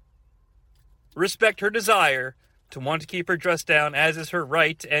absolutely respect her desire to want to keep her dress down, as is her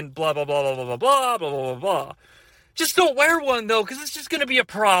right, and blah, blah, blah, blah, blah, blah, blah, blah, blah, blah. Just don't wear one, though, because it's just going to be a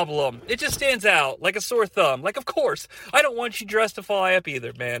problem. It just stands out like a sore thumb. Like, of course, I don't want your dress to fly up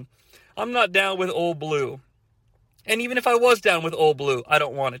either, man. I'm not down with Old Blue. And even if I was down with Old Blue, I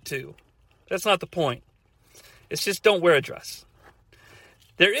don't want it to. That's not the point. It's just don't wear a dress.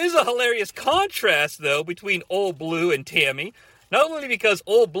 There is a hilarious contrast, though, between Old Blue and Tammy. Not only because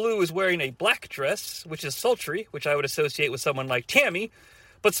Old Blue is wearing a black dress, which is sultry, which I would associate with someone like Tammy,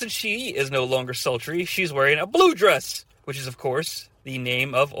 but since she is no longer sultry, she's wearing a blue dress, which is, of course, the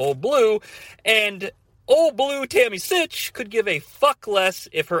name of Old Blue. And Old Blue Tammy Sitch could give a fuck less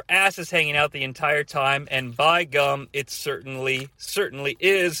if her ass is hanging out the entire time, and by gum, it certainly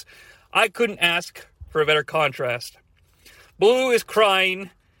is. I couldn't ask for a better contrast. Blue is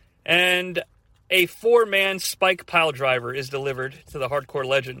crying, and a 4-man spike pile driver is delivered to the hardcore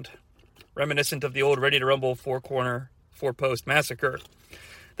legend, reminiscent of the old Ready to Rumble 4-corner, 4-post massacre.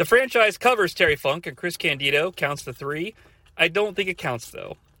 The franchise covers Terry Funk, and Chris Candido counts the 3. I don't think it counts,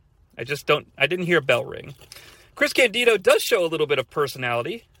 though. I didn't hear a bell ring. Chris Candido does show a little bit of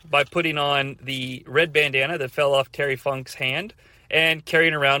personality by putting on the red bandana that fell off Terry Funk's hand and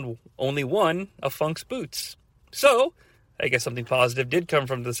carrying around only one of Funk's boots. So, I guess something positive did come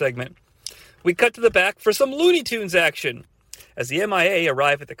from the segment. We cut to the back for some Looney Tunes action. As the MIA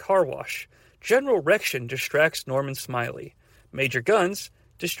arrive at the car wash, General Rection distracts Norman Smiley. Major Guns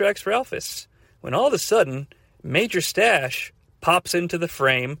distracts Ralphus. When all of a sudden, Major Stash pops into the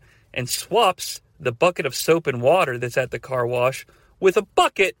frame and swaps the bucket of soap and water that's at the car wash with a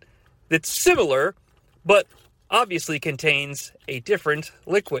bucket that's similar, but obviously contains a different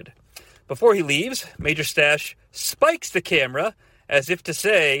liquid. Before he leaves, Major Stash spikes the camera as if to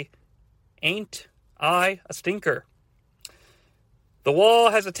say, "Ain't I a stinker?" The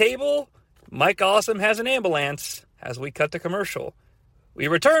Wall has a table. Mike Awesome has an ambulance as we cut to commercial. We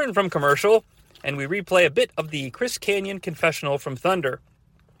return from commercial, and we replay a bit of the Chris Kanyon confessional from Thunder.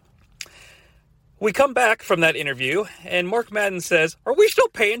 We come back from that interview, and Mark Madden says, "Are we still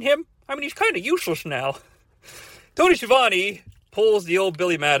paying him? I mean, he's kind of useless now." Tony Schiavone pulls the old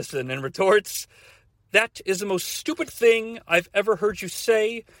Billy Madison and retorts, "That is the most stupid thing I've ever heard you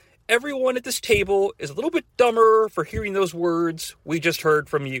say. Everyone at this table is a little bit dumber for hearing those words we just heard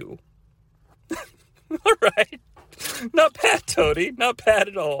from you." All right. Not bad, Tony. Not bad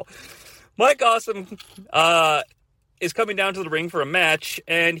at all. Mike Awesome is coming down to the ring for a match,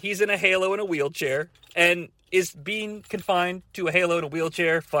 and he's in a halo in a wheelchair. And is being confined to a halo in a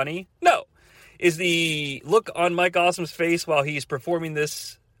wheelchair funny? No. Is the look on Mike Awesome's face while he's performing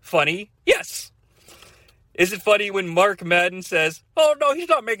this funny? Yes. Is it funny when Mark Madden says, "Oh, no, he's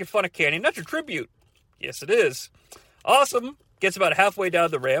not making fun of Canyon. That's a tribute"? Yes, it is. Awesome gets about halfway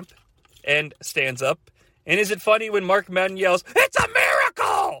down the ramp and stands up. And is it funny when Mark Madden yells, "It's a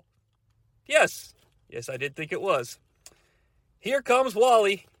miracle"? Yes. Yes, I did think it was. Here comes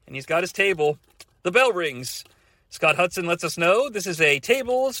Wally, and he's got his table. The bell rings. Scott Hudson lets us know this is a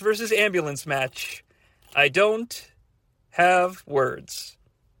tables versus ambulance match. I don't have words.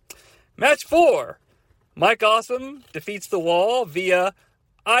 Match 4. Mike Awesome defeats the Wall via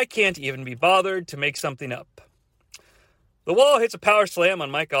 "I can't even be bothered to make something up." The Wall hits a power slam on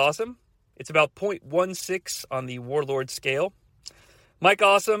Mike Awesome. It's about .16 on the Warlord scale. Mike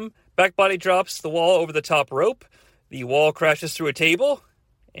Awesome back body drops the Wall over the top rope. The Wall crashes through a table,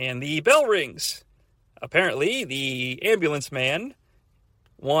 and the bell rings. Apparently, the ambulance man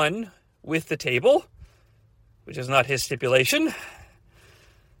won with the table, which is not his stipulation.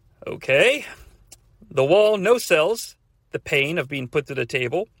 Okay. The Wall no-sells the pain of being put to the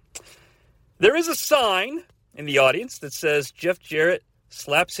table. There is a sign in the audience that says Jeff Jarrett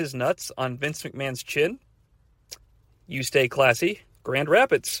slaps his nuts on Vince McMahon's chin. You stay classy. Grand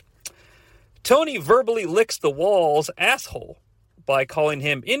Rapids. Tony verbally licks the Wall's asshole by calling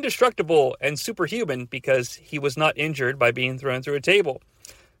him indestructible and superhuman because he was not injured by being thrown through a table.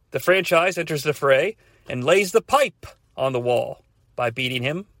 The franchise enters the fray and lays the pipe on the Wall by beating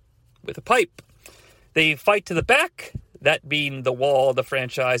him with a pipe. They fight to the back, that being the Wall, the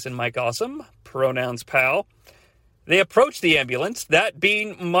franchise, and Mike Awesome, pronouns pal. They approach the ambulance, that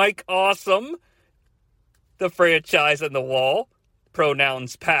being Mike Awesome, the franchise, and the Wall,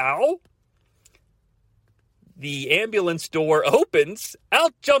 pronouns pal. The ambulance door opens.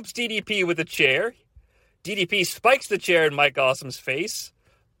 Out jumps DDP with a chair. DDP spikes the chair in Mike Awesome's face.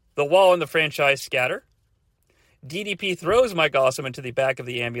 The Wall and the franchise scatter. DDP throws Mike Awesome into the back of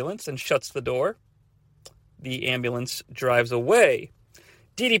the ambulance and shuts the door. The ambulance drives away.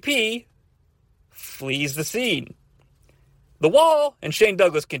 DDP flees the scene. The Wall and Shane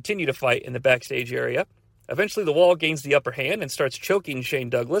Douglas continue to fight in the backstage area. Eventually, the Wall gains the upper hand and starts choking Shane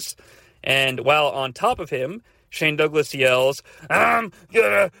Douglas. And while on top of him, Shane Douglas yells, "I'm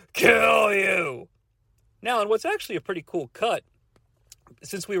gonna kill you!" Now, in what's actually a pretty cool cut,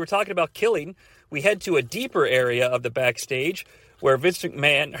 since we were talking about killing, we head to a deeper area of the backstage where Vince Russo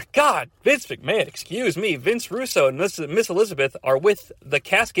and Miss Elizabeth are with the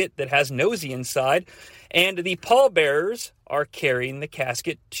casket that has Nosy inside, and the pallbearers are carrying the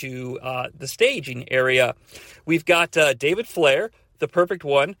casket to the staging area. We've got David Flair, the Perfect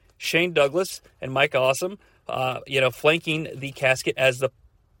One, Shane Douglas, and Mike Awesome, flanking the casket as the...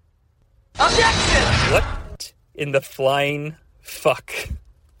 Objection! What in the flying fuck?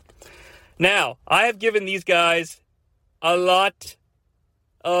 Now, I have given these guys a lot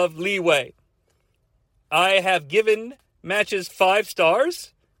of leeway. I have given matches 5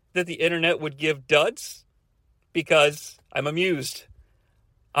 stars that the internet would give duds because I'm amused.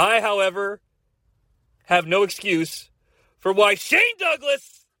 I, however, have no excuse for why Shane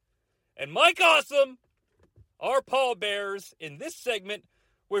Douglas and Mike Awesome are pallbearers in this segment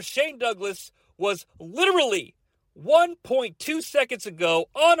where Shane Douglas was literally 1.2 seconds ago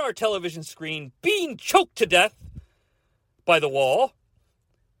on our television screen being choked to death by the Wall,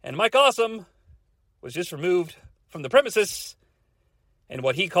 and Mike Awesome was just removed from the premises in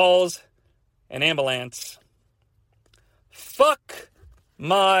what he calls an ambulance. Fuck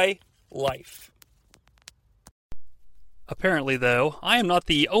my life. Apparently, though, I am not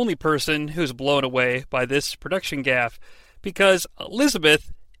the only person who's blown away by this production gaffe, because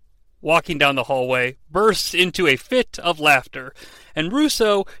Elizabeth walking down the hallway, bursts into a fit of laughter, and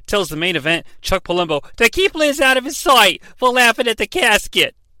Russo tells the main event, Chuck Palumbo, to keep Liz out of his sight for laughing at the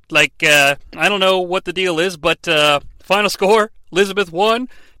casket. I don't know what the deal is, but final score, Elizabeth 1,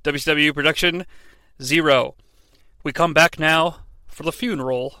 WCW production 0. We come back now for the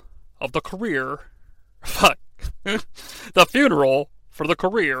funeral of the career. Fuck. The funeral for the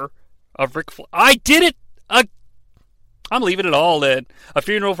career of Ric Flair. I did it! I'm leaving it all in. A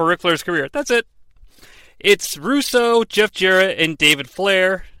funeral for Ric Flair's career. That's it. It's Russo, Jeff Jarrett, and David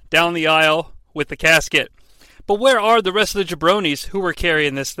Flair down the aisle with the casket. But where are the rest of the jabronis who were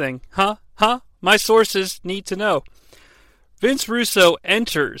carrying this thing? Huh? My sources need to know. Vince Russo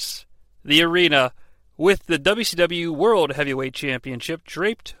enters the arena with the WCW World Heavyweight Championship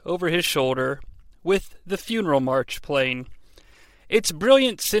draped over his shoulder with the funeral march playing. It's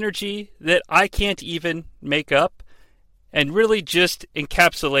brilliant synergy that I can't even make up and really just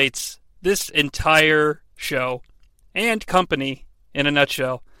encapsulates this entire show and company in a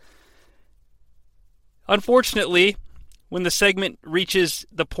nutshell. Unfortunately, when the segment reaches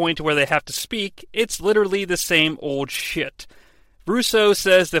the point where they have to speak, it's literally the same old shit. Russo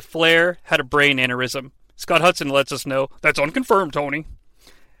says that Flair had a brain aneurysm. Scott Hudson lets us know, that's unconfirmed, Tony.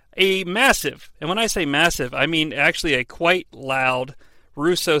 A massive, and when I say massive, I mean actually a quite loud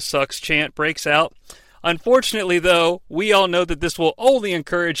Russo sucks chant breaks out. Unfortunately, though, we all know that this will only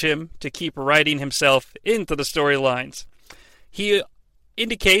encourage him to keep writing himself into the storylines. He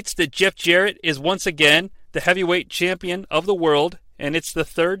indicates that Jeff Jarrett is once again the heavyweight champion of the world, and it's the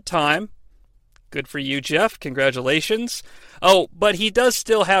third time. Good for you, Jeff. Congratulations. Oh, but he does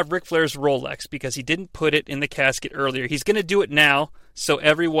still have Ric Flair's Rolex because he didn't put it in the casket earlier. He's going to do it now so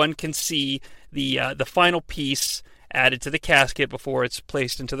everyone can see the final piece added to the casket before it's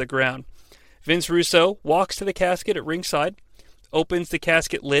placed into the ground. Vince Russo walks to the casket at ringside, opens the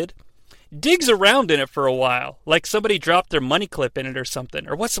casket lid, digs around in it for a while, like somebody dropped their money clip in it or something.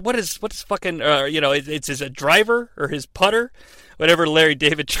 Or what is fucking, it's his driver or his putter, whatever Larry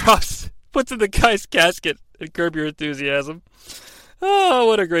David drops, puts in the guy's casket and Curb Your Enthusiasm. Oh,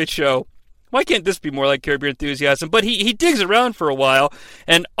 what a great show. Why can't this be more like Curb Your Enthusiasm? But he digs around for a while,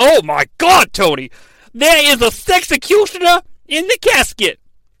 and oh my God, Tony, there is a sexecutioner in the casket.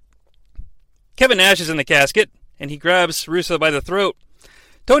 Kevin Nash is in the casket, and he grabs Russo by the throat.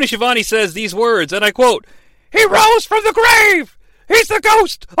 Tony Schiavone says these words, and I quote, "He rose from the grave! He's the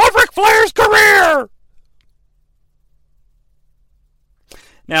ghost of Ric Flair's career!"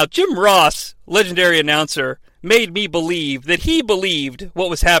 Now, Jim Ross, legendary announcer, made me believe that he believed what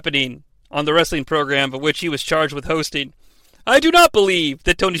was happening on the wrestling program of which he was charged with hosting. I do not believe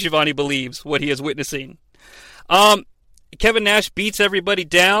that Tony Schiavone believes what he is witnessing. Kevin Nash beats everybody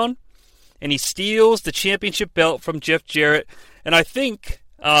down, and he steals the championship belt from Jeff Jarrett. And I think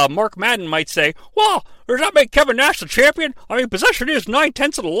Mark Madden might say, well, does that make Kevin Nash the champion? I mean, possession is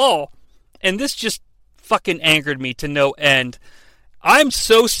 9/10 of the law. And this just fucking angered me to no end. I'm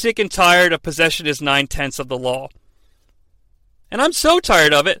so sick and tired of possession is 9/10 of the law. And I'm so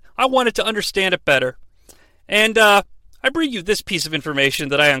tired of it, I wanted to understand it better. And I bring you this piece of information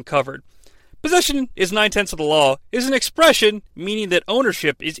that I uncovered. Possession is 9/10 of the law is an expression meaning that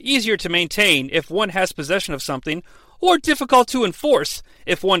ownership is easier to maintain if one has possession of something, or difficult to enforce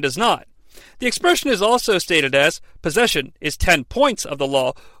if one does not. The expression is also stated as possession is 10 points of the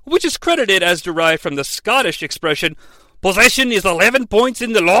law, which is credited as derived from the Scottish expression possession is 11 points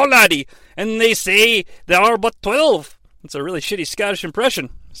in the law, laddie, and they say there are but 12. It's a really shitty Scottish impression.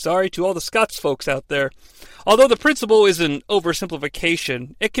 Sorry to all the Scots folks out there. Although the principle is an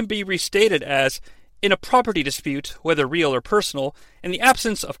oversimplification, it can be restated as, in a property dispute, whether real or personal, in the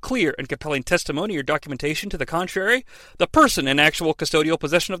absence of clear and compelling testimony or documentation to the contrary, the person in actual custodial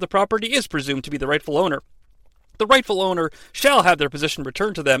possession of the property is presumed to be the rightful owner. The rightful owner shall have their possession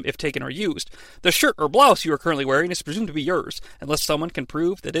returned to them if taken or used. The shirt or blouse you are currently wearing is presumed to be yours, unless someone can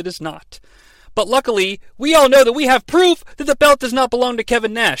prove that it is not. But luckily, we all know that we have proof that the belt does not belong to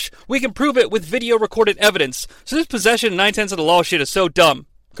Kevin Nash. We can prove it with video-recorded evidence. So this possession 9/10 of the law shit is so dumb.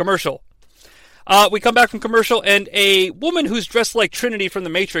 Commercial. We come back from commercial, and a woman who's dressed like Trinity from The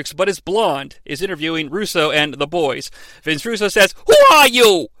Matrix, but is blonde, is interviewing Russo and the boys. Vince Russo says, "Who are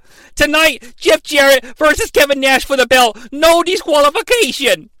you? Tonight, Jeff Jarrett versus Kevin Nash for the belt. No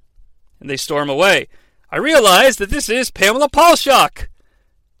disqualification." And they storm away. I realize that this is Pamela Paulshock,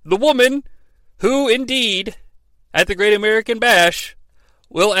 the woman who, indeed, at the Great American Bash,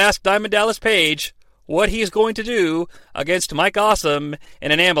 will ask Diamond Dallas Page what he's going to do against Mike Awesome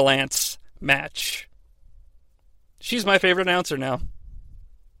in an ambulance match. She's my favorite announcer now.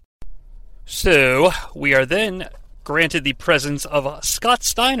 So, we are then granted the presence of Scott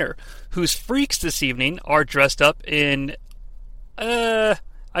Steiner, whose freaks this evening are dressed up in,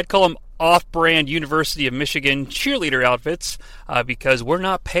 I'd call them off-brand University of Michigan cheerleader outfits, because we're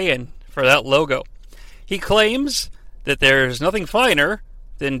not paying for that logo. He claims that there's nothing finer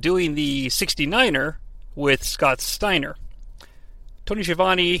than doing the 69er with Scott Steiner. Tony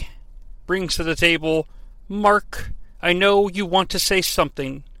Schiavone brings to the table, Mark, I know you want to say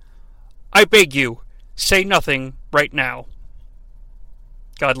something. I beg you, say nothing right now.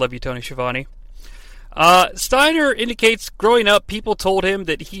 God love you, Tony Schiavone. Steiner indicates growing up, people told him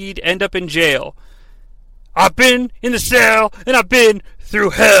that he'd end up in jail. I've been in the cell, and I've been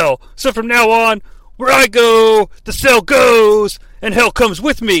through hell. So from now on, where I go, the cell goes, and hell comes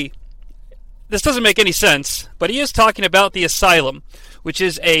with me. This doesn't make any sense, but he is talking about the asylum, which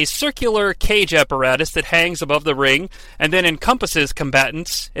is a circular cage apparatus that hangs above the ring and then encompasses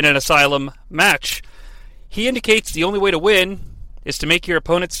combatants in an asylum match. He indicates the only way to win is to make your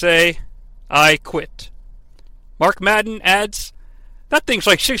opponent say, I quit. Mark Madden adds, that thing's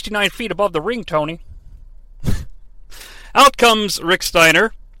like 69 feet above the ring, Tony. Out comes Rick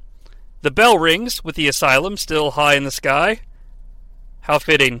Steiner. The bell rings with the asylum still high in the sky. How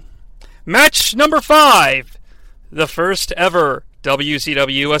fitting. Match number 5. The first ever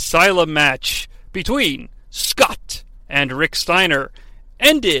WCW Asylum match between Scott and Rick Steiner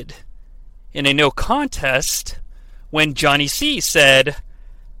ended in a no contest when Johnny Sea said,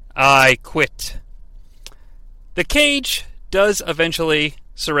 I quit. The cage does eventually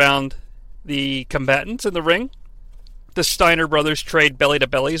surround the combatants in the ring. The Steiner brothers trade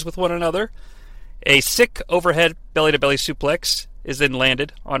belly-to-bellies with one another. A sick overhead belly-to-belly suplex is then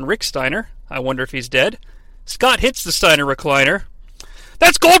landed on Rick Steiner. I wonder if he's dead. Scott hits the Steiner recliner.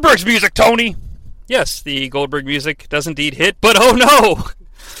 That's Goldberg's music, Tony! Yes, the Goldberg music does indeed hit, but oh no!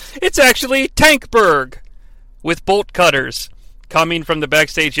 It's actually Tankberg with bolt cutters coming from the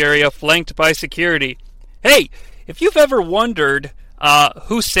backstage area, flanked by security. Hey, if you've ever wondered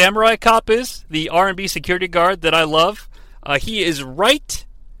who Samurai Cop is, the R&B security guard that I love, he is right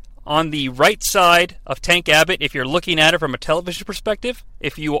on the right side of Tank Abbott if you're looking at it from a television perspective.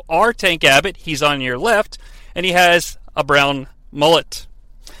 If you are Tank Abbott, he's on your left, and he has a brown mullet.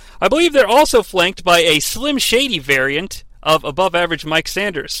 I believe they're also flanked by a Slim Shady variant of above-average Mike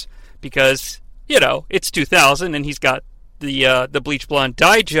Sanders, because, you know, it's 2000 and he's got the bleach blonde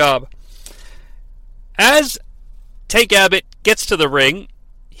dye job. As Tank Abbott gets to the ring,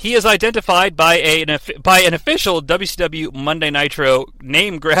 he is identified by an official WCW Monday Nitro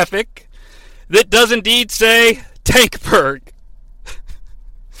name graphic that does indeed say Tankberg.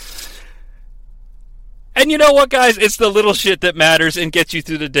 And you know what, guys? It's the little shit that matters and gets you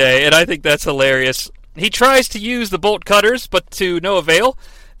through the day, and I think that's hilarious. He tries to use the bolt cutters, but to no avail.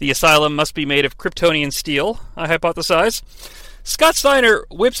 The asylum must be made of Kryptonian steel, I hypothesize. Scott Steiner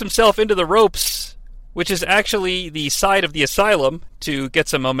whips himself into the ropes, which is actually the side of the asylum, to get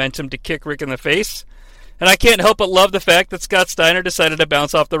some momentum to kick Rick in the face. And I can't help but love the fact that Scott Steiner decided to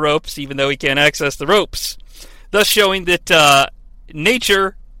bounce off the ropes, even though he can't access the ropes. Thus showing that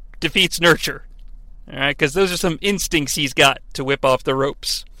nature defeats nurture. Alright, because those are some instincts he's got to whip off the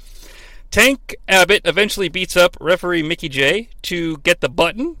ropes. Tank Abbott eventually beats up referee Mickey J to get the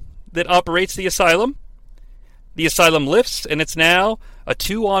button that operates the asylum. The asylum lifts, and it's now a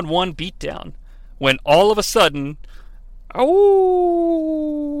 2-on-1 beatdown, when all of a sudden, oh,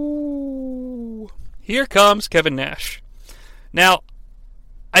 here comes Kevin Nash. Now,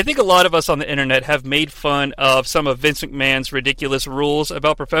 I think a lot of us on the internet have made fun of some of Vince McMahon's ridiculous rules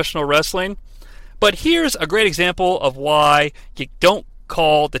about professional wrestling, but here's a great example of why you don't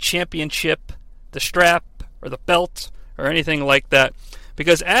call the championship the strap or the belt or anything like that.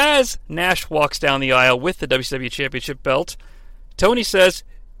 Because as Nash walks down the aisle with the WCW Championship belt, Tony says,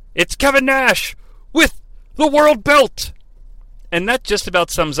 it's Kevin Nash with the world belt! And that just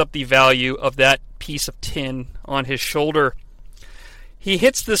about sums up the value of that piece of tin on his shoulder. He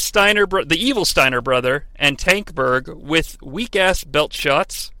hits the evil Steiner brother and Tankberg with weak-ass belt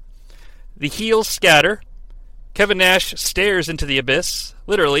shots. The heels scatter. Kevin Nash stares into the abyss.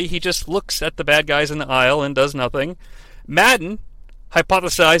 Literally, he just looks at the bad guys in the aisle and does nothing. Madden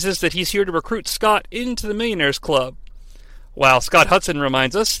hypothesizes that he's here to recruit Scott into the Millionaires Club, while Scott Hudson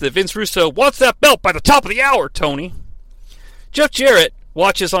reminds us that Vince Russo wants that belt by the top of the hour, Tony. Jeff Jarrett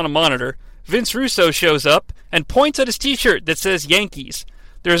watches on a monitor. Vince Russo shows up and points at his t-shirt that says Yankees.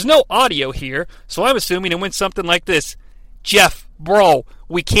 There's no audio here, so I'm assuming it went something like this. Jeff, bro,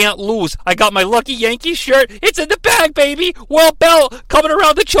 we can't lose. I got my lucky Yankees shirt. It's in the bag, baby. World belt coming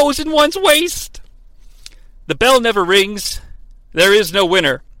around the chosen one's waist. The bell never rings. There is no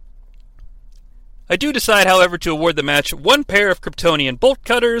winner. I do decide, however, to award the match 1 pair of Kryptonian bolt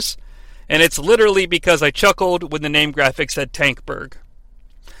cutters, and it's literally because I chuckled when the name graphic said Tankberg.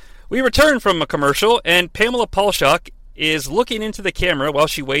 We return from a commercial, and Pamela Paulshock is looking into the camera while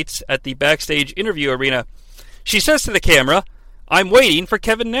she waits at the backstage interview arena. She says to the camera, "I'm waiting for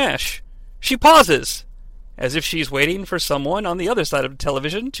Kevin Nash." She pauses, as if she's waiting for someone on the other side of the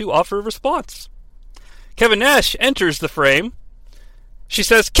television to offer a response. Kevin Nash enters the frame. She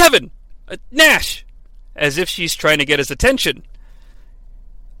says, "Kevin! Nash!" as if she's trying to get his attention.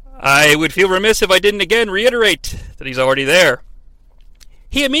 I would feel remiss if I didn't again reiterate that he's already there.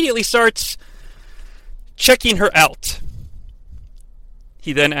 He immediately starts checking her out.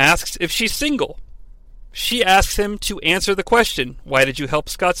 He then asks if she's single. She asks him to answer the question, "Why did you help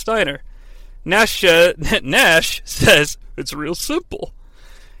Scott Steiner?" Nash says, "It's real simple."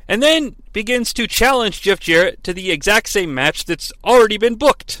 And then begins to challenge Jeff Jarrett to the exact same match that's already been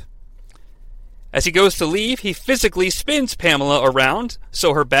booked. As he goes to leave, he physically spins Pamela around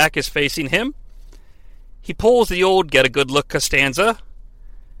so her back is facing him. He pulls the old "get a good look" Costanza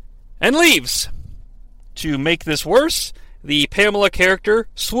and leaves. To make this worse, the Pamela character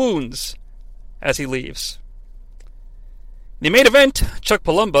swoons as he leaves. The main event, Chuck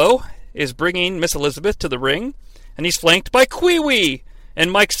Palumbo, is bringing Miss Elizabeth to the ring, and he's flanked by Kwee-Wee and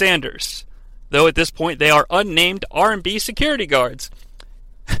Mike Sanders, though at this point they are unnamed R&B security guards.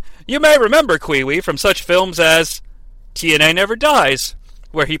 You may remember Kwee-Wee from such films as TNA Never Dies,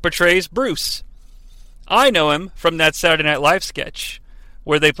 where he portrays Bruce. I know him from that Saturday Night Live sketch,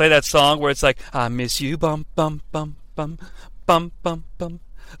 where they play that song where it's like, "I miss you, bum, bum, bum, bum, bum, bum, bum,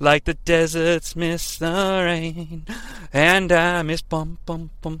 like the deserts miss the rain, and I miss bum,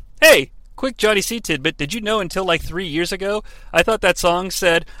 bum, bum." Hey, quick Johnny Sea tidbit, did you know until like 3 years ago, I thought that song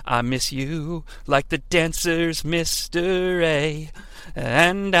said, "I miss you, like the dancers miss the rain,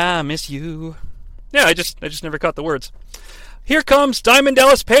 and I miss you." Yeah, I just never caught the words. Here comes Diamond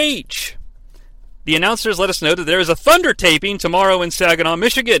Dallas Page. The announcers let us know that there is a Thunder taping tomorrow in Saginaw,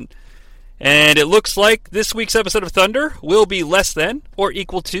 Michigan. And it looks like this week's episode of Thunder will be less than or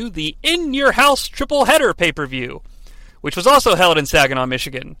equal to the In Your House Triple Header pay-per-view, which was also held in Saginaw,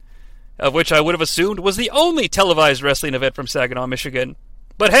 Michigan, of which I would have assumed was the only televised wrestling event from Saginaw, Michigan.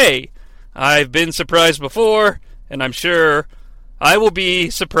 But hey, I've been surprised before, and I'm sure I will be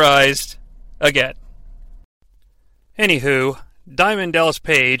surprised again. Anywho, Diamond Dallas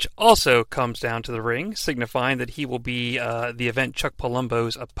Page also comes down to the ring, signifying that he will be the event Chuck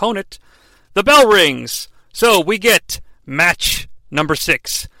Palumbo's opponent. The bell rings, so we get match number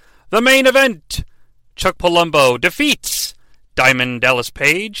 6. The main event, Chuck Palumbo defeats Diamond Dallas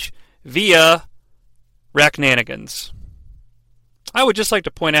Page via Racknanigans. I would just like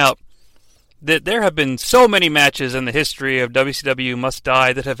to point out that there have been so many matches in the history of WCW Must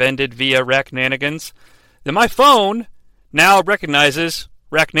Die that have ended via Racknanigans that my phone now recognizes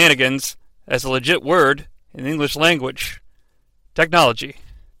Racknanigans as a legit word in the English language. Technology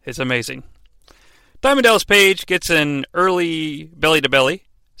is amazing. Diamond Dallas Page gets an early belly-to-belly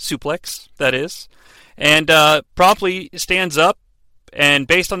suplex, that is, and promptly stands up, and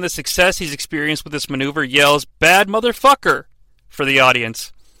based on the success he's experienced with this maneuver, yells, "Bad motherfucker," for the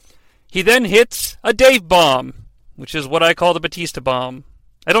audience. He then hits a Dave bomb, which is what I call the Batista bomb.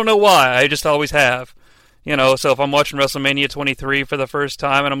 I don't know why, I just always have. You know, so if I'm watching WrestleMania 23 for the first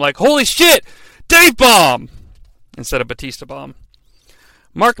time and I'm like, "Holy shit, Dave bomb!" instead of Batista bomb.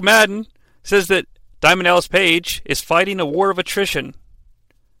 Mark Madden says that Diamond Dallas Page is fighting a war of attrition.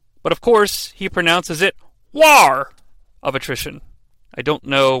 But of course, he pronounces it war of attrition. I don't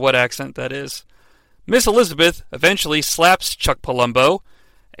know what accent that is. Miss Elizabeth eventually slaps Chuck Palumbo,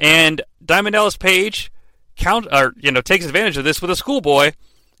 and Diamond Dallas Page takes advantage of this with a schoolboy,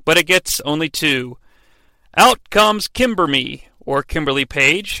 but it gets only 2. Out comes Kimberly, or Kimberly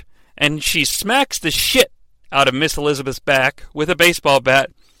Page, and she smacks the shit out of Miss Elizabeth's back with a baseball bat.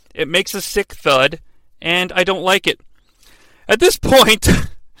 It makes a sick thud, and I don't like it. At this point,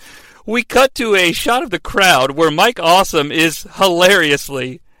 we cut to a shot of the crowd where Mike Awesome is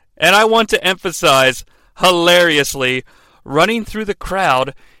hilariously, and I want to emphasize hilariously, running through the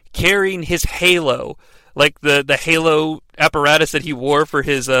crowd carrying his halo, like the halo apparatus that he wore for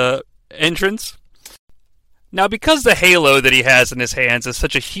his entrance. Now, because the halo that he has in his hands is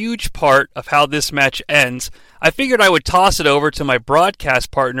such a huge part of how this match ends, I figured I would toss it over to my broadcast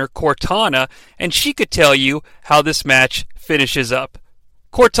partner, Cortana, and she could tell you how this match finishes up.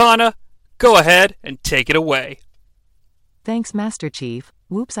 Cortana, go ahead and take it away. Thanks, Master Chief.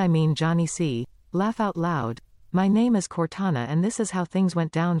 Whoops, I mean Johnnie Sea. Laugh out loud. My name is Cortana, and this is how things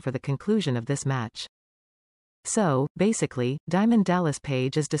went down for the conclusion of this match. So, basically, Diamond Dallas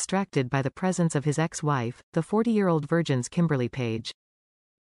Page is distracted by the presence of his ex-wife, the 40-year-old Virgin's Kimberly Page.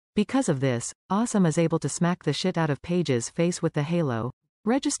 Because of this, Awesome is able to smack the shit out of Page's face with the halo,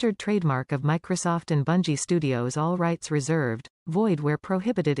 registered trademark of Microsoft and Bungie Studios, all rights reserved, void where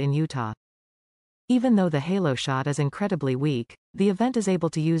prohibited in Utah. Even though the halo shot is incredibly weak, the event is able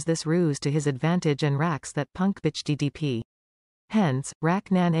to use this ruse to his advantage and racks that punk bitch DDP. Hence,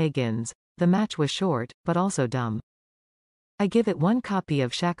 rack nan Agins. The match was short, but also dumb. I give it one copy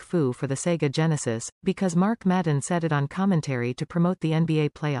of Shaq Fu for the Sega Genesis, because Mark Madden said it on commentary to promote the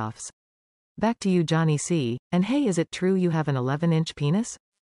NBA playoffs. Back to you, Johnny C. And hey, is it true you have an 11-inch penis?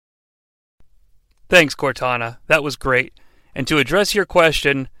 Thanks, Cortana. That was great. And to address your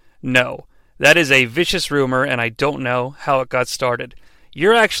question, no. That is a vicious rumor, and I don't know how it got started.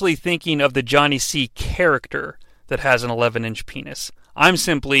 You're actually thinking of the Johnny C character that has an 11-inch penis. I'm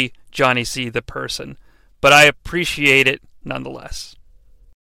simply Johnny C the person, but I appreciate it nonetheless.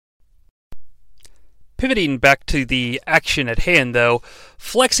 Pivoting back to the action at hand, though,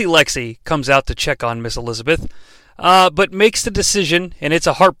 Flexi Lexi comes out to check on Miss Elizabeth, but makes the decision, and it's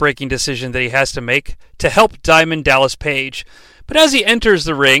a heartbreaking decision that he has to make, to help Diamond Dallas Page. But as he enters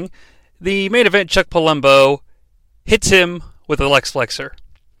the ring, the main event Chuck Palumbo hits him with a Lex Flexor.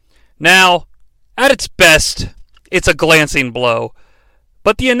 Now, at its best, it's a glancing blow,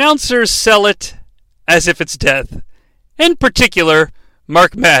 but the announcers sell it as if it's death. In particular,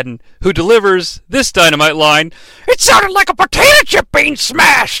 Mark Madden, who delivers this dynamite line, "It sounded like a potato chip being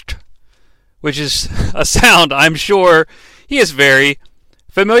smashed!" Which is a sound I'm sure he is very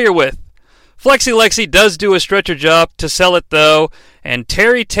familiar with. Flexi Lexi does do a stretcher job to sell it, though, and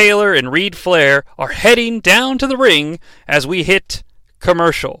Terry Taylor and REID FLAIR are heading down to the ring as we hit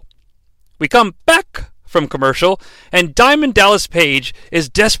commercial. We come back from commercial, and Diamond Dallas Page is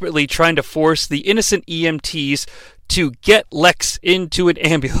desperately trying to force the innocent EMTs to get Lex into an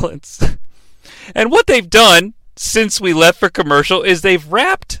ambulance. And what they've done since we left for commercial is they've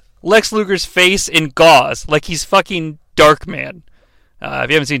wrapped Lex Luger's face in gauze like he's fucking Darkman. If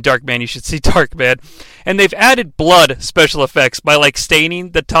you haven't seen Darkman, you should see Darkman. And they've added blood special effects by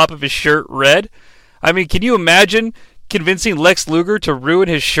staining the top of his shirt red. I mean, can you imagine convincing Lex Luger to ruin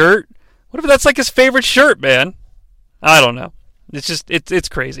his shirt? What if that's his favorite shirt, man? I don't know. It's just, it's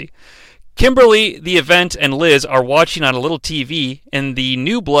crazy. Kimberly, the event, and Liz are watching on a little TV in the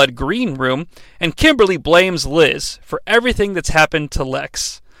New Blood green room, and Kimberly blames Liz for everything that's happened to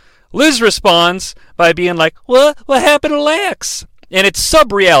Lex. Liz responds by being like, What happened to Lex? And it's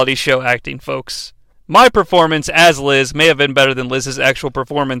sub-reality show acting, folks. My performance as Liz may have been better than Liz's actual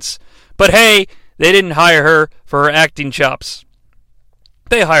performance, but hey, they didn't hire her for her acting chops.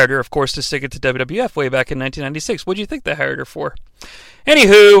 They hired her, of course, to stick it to WWF way back in 1996. What do you think they hired her for?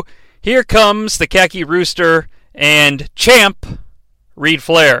 Anywho, here comes the Khaki Rooster and champ, REID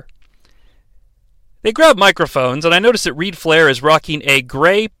FLAIR. They grab microphones, and I notice that REID FLAIR is rocking a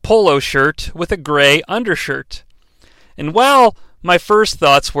gray polo shirt with a gray undershirt. And while my first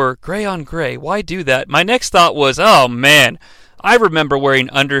thoughts were, gray on gray, why do that? My next thought was, oh man, I remember wearing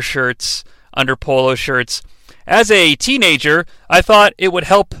undershirts under polo shirts. As a teenager, I thought it would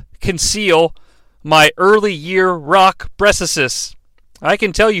help conceal my early year rock breastises. I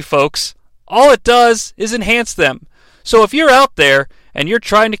can tell you folks, all it does is enhance them. So if you're out there and you're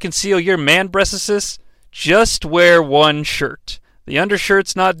trying to conceal your man breastises, just wear one shirt. The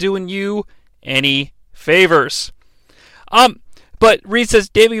undershirt's not doing you any favors. But Reed says,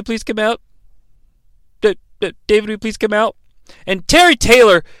 David, will you please come out? David, will you please come out? And Terry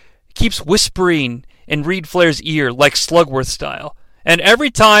Taylor keeps whispering in REID FLAIR's ear like Slugworth style. And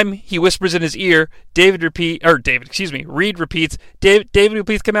every time he whispers in his ear, Reed repeats, David, will you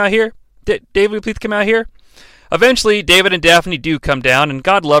please come out here? David, will you please come out here? Eventually, David and Daphne do come down, and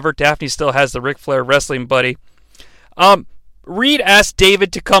God love her, Daphne still has the Ric Flair wrestling buddy. Reed asks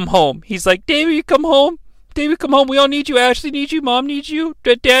David to come home. He's like, David, you come home? David, come home. We all need you. Ashley needs you. Mom needs you.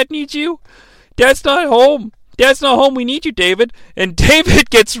 Dad needs you. Dad's not home. Dad's not home. We need you, David. And David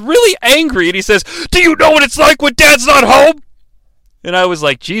gets really angry, and he says, do you know what it's like when Dad's not home? And I was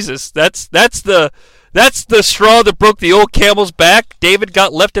like, Jesus, that's the straw that broke the old camel's back. David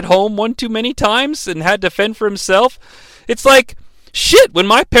got left at home one too many times and had to fend for himself. It's like, shit, when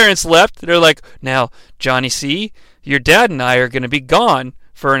my parents left, they're like, now, Johnny C., your dad and I are going to be gone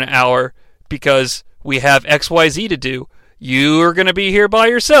for an hour because we have XYZ to do. You are going to be here by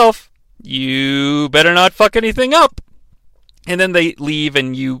yourself. You better not fuck anything up. And then they leave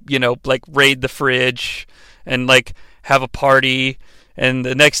and you raid the fridge and have a party. And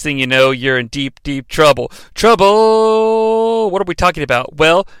the next thing you know, you're in deep, deep trouble. Trouble! What are we talking about?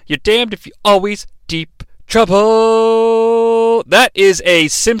 Well, you're damned if you always deep Trouble! That is a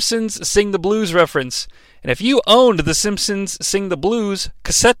Simpsons Sing the Blues reference. And if you owned the Simpsons Sing the Blues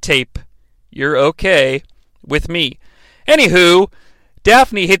cassette tape, you're okay with me. Anywho,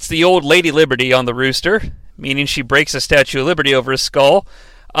 Daphne hits the old Lady Liberty on the rooster, meaning she breaks the Statue of Liberty over his skull.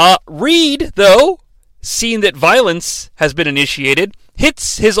 Reed, though, seeing that violence has been initiated,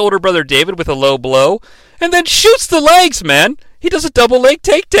 hits his older brother David with a low blow, and then shoots the legs, man. He does a double leg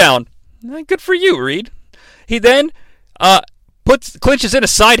takedown. Good for you, Reed. He then clinches in a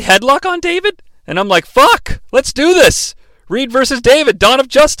side headlock on David, and I'm like, fuck, let's do this. Reed versus David, Dawn of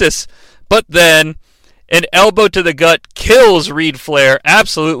Justice. But then an elbow to the gut kills REID FLAIR,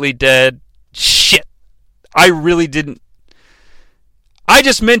 absolutely dead. Shit. I really didn't. I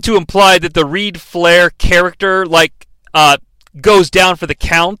just meant to imply that the REID FLAIR character, goes down for the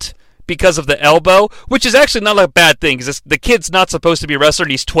count because of the elbow, which is actually not a bad thing, because the kid's not supposed to be a wrestler,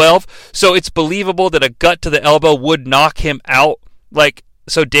 and he's 12, so it's believable that a gut to the elbow would knock him out,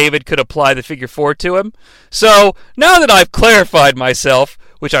 so David could apply the figure 4 to him. So, now that I've clarified myself,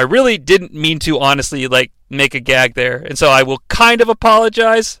 which I really didn't mean to honestly, make a gag there, and so I will kind of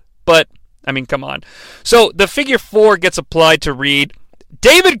apologize, but, come on. So, the figure 4 gets applied to Reed.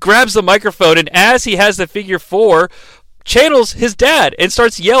 David grabs the microphone, and as he has the figure 4, channels his dad and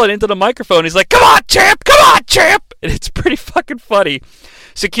starts yelling into the microphone. He's like, come on, champ! Come on, champ! And it's pretty fucking funny.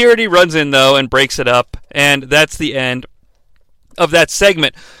 Security runs in, though, and breaks it up, and that's the end of that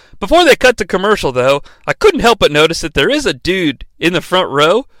segment. Before they cut to commercial, though, I couldn't help but notice that there is a dude in the front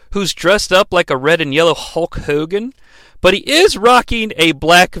row who's dressed up like a red and yellow Hulk Hogan, but he is rocking a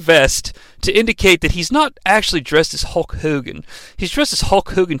black vest to indicate that he's not actually dressed as Hulk Hogan. He's dressed as Hulk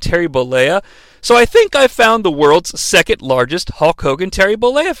Hogan Terry Bollea, so I think I found the world's second largest Hulk Hogan Terry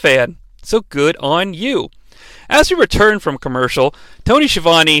Bollea fan. So good on you. As we return from commercial, Tony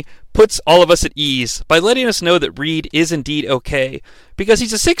Schiavone puts all of us at ease by letting us know that Reed is indeed okay, because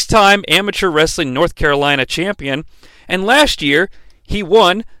he's a 6-time amateur wrestling North Carolina champion, and last year he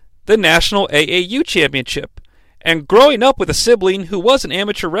won the National AAU Championship. And growing up with a sibling who was an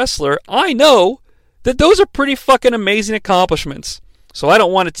amateur wrestler, I know that those are pretty fucking amazing accomplishments. So I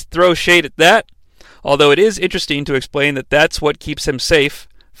don't want to throw shade at that, although it is interesting to explain that that's what keeps him safe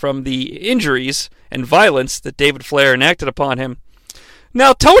from the injuries and violence that David Flair enacted upon him.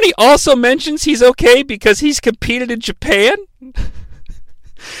 Now, Tony also mentions he's okay because he's competed in Japan. And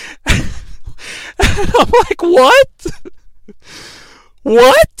I'm like, what?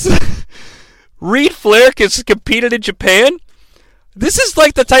 What? REID FLAIR has competed in Japan? This is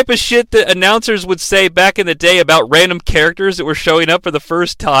like the type of shit that announcers would say back in the day about random characters that were showing up for the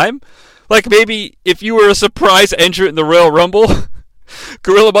first time. Like maybe if you were a surprise entrant in the Royal Rumble,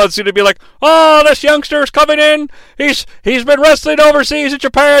 Gorilla Monsoon would be like, oh, this youngster's coming in. He's been wrestling overseas in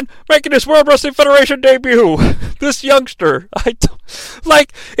Japan, making his World Wrestling Federation debut. This youngster.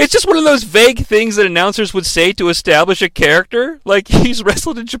 It's just one of those vague things that announcers would say to establish a character. Like, he's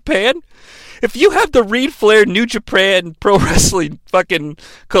wrestled in Japan. If you have the REID FLAIR New Japan Pro Wrestling fucking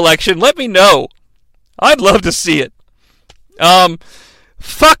collection, let me know. I'd love to see it.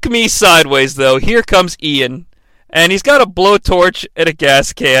 Fuck me sideways, though. Here comes Ian. And he's got a blowtorch and a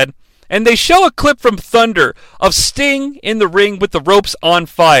gas can. And they show a clip from Thunder of Sting in the ring with the ropes on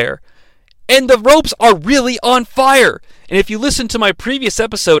fire. And the ropes are really on fire. And if you listen to my previous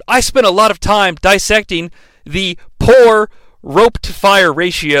episode, I spent a lot of time dissecting the poor rope to fire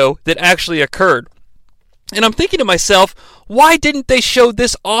ratio that actually occurred. And I'm thinking to myself, why didn't they show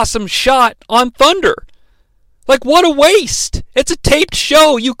this awesome shot on Thunder? What a waste. It's a taped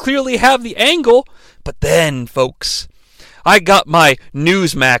show. You clearly have the angle. But then, folks, I got my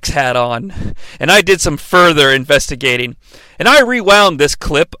Newsmax hat on, and I did some further investigating. And I rewound this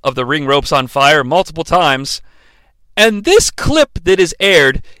clip of the ring ropes on fire multiple times. And this clip that is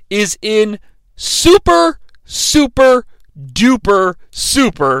aired is in super duper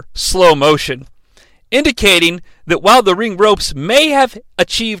slow motion, indicating that while the ring ropes may have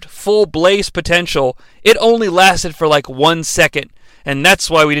achieved full blaze potential, it only lasted for 1 second, and that's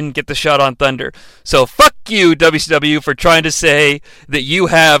why we didn't get the shot on Thunder. So fuck you, WCW, for trying to say that you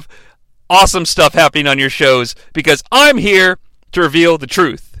have awesome stuff happening on your shows, because I'm here to reveal the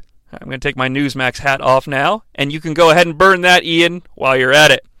truth. I'm going to take my Newsmax hat off now, and you can go ahead and burn that, Ian, while you're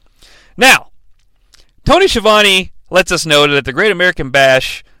at it. Now, Tony Schiavone lets us know that at the Great American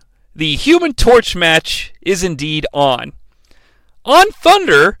Bash, the Human Torch match is indeed on. On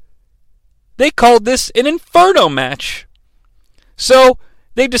Thunder, they called this an Inferno match. So,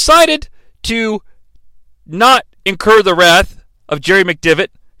 they've decided to not incur the wrath of Jerry McDivitt,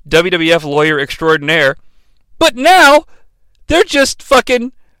 WWF lawyer extraordinaire, but now they're just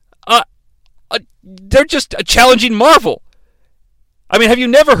fucking they're just a challenging marvel. I mean, have you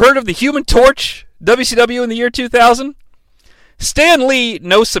never heard of the Human Torch WCW in the year 2000? Stan Lee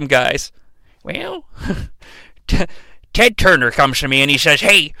knows some guys. Well, Ted Turner comes to me and he says,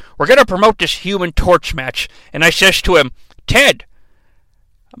 hey, we're going to promote this Human Torch match. And I says to him, Ted,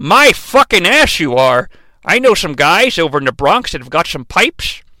 my fucking ass you are. I know some guys over in the Bronx that have got some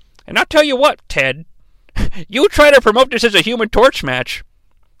pipes. And I'll tell you what, Ted, you try to promote this as a Human Torch match,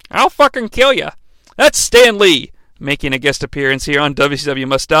 I'll fucking kill you. That's Stan Lee making a guest appearance here on WCW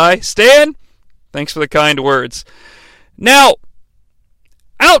Must Die. Stan, thanks for the kind words. Now,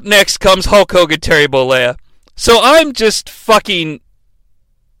 out next comes Hulk Hogan, Terry Bollea. So I'm just fucking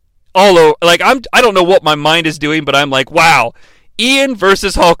all over. Like, I don't know what my mind is doing, but I'm like, wow, Ian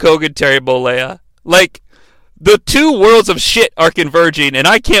versus Hulk Hogan, Terry Bollea. Like, the two worlds of shit are converging, and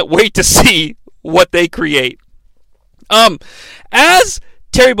I can't wait to see what they create. As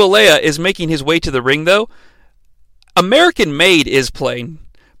Terry Bollea is making his way to the ring, though, American Made is playing,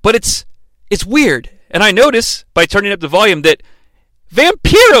 but it's weird. And I notice, by turning up the volume, that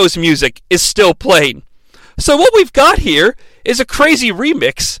Vampiro's music is still playing. So what we've got here is a crazy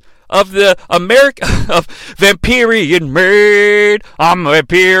remix of the of Vampirian Maid. I'm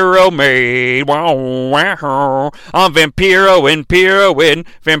Vampiro Maid. Wow, wow. I'm Vampiro and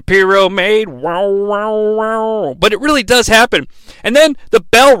Vampiro Maid. Wow, wow, wow. But it really does happen. And then the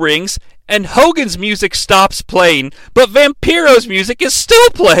bell rings and Hogan's music stops playing, but Vampiro's music is still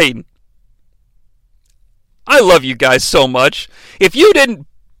playing. I love you guys so much. If you didn't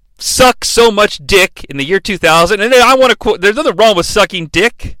suck so much dick in the year 2000, and then I want to quote, there's nothing wrong with sucking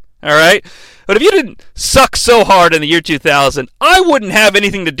dick, all right? But if you didn't suck so hard in the year 2000, I wouldn't have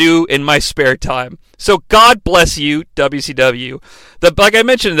anything to do in my spare time. So God bless you, WCW. Like I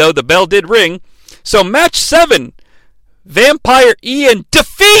mentioned, though, the bell did ring. So match 7, Vampire Ian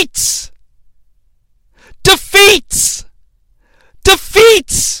defeats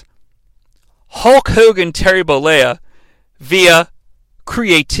Hulk Hogan, Terry Bollea via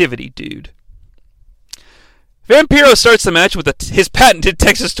creativity, dude. Vampiro starts the match with his patented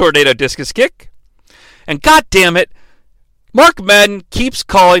Texas Tornado discus kick. And god damn it, Mark Madden keeps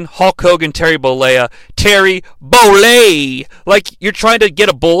calling Hulk Hogan, Terry Bollea, Terry Bollea. Like you're trying to get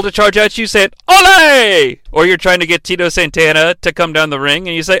a bull to charge at you saying, Ole! Or you're trying to get Tito Santana to come down the ring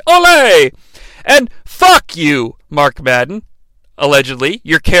and you say, Ole! And fuck you, Mark Madden. Allegedly,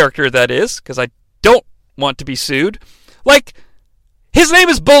 your character that is, because I don't want to be sued. Like, his name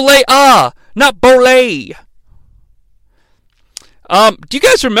is Bollea, not Bollea. Do you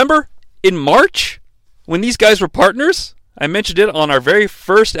guys remember in March when these guys were partners? I mentioned it on our very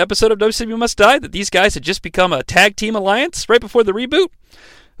first episode of WCW Must Die that these guys had just become a tag team alliance right before the reboot.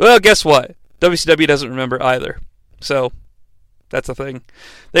 Well, guess what? WCW doesn't remember either. So, that's a thing.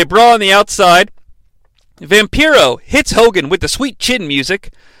 They brawl on the outside. Vampiro hits Hogan with the sweet chin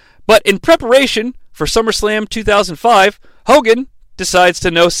music, but in preparation for SummerSlam 2005, Hogan decides to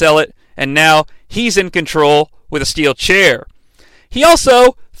no-sell it, and now he's in control with a steel chair. He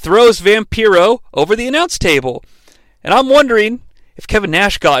also throws Vampiro over the announce table, and I'm wondering if Kevin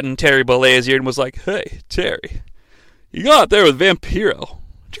Nash got in Terry Bollea's ear and was like, hey, Terry, you got out there with Vampiro. Why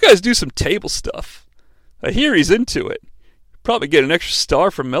don't you guys do some table stuff? I hear he's into it. Probably get an extra star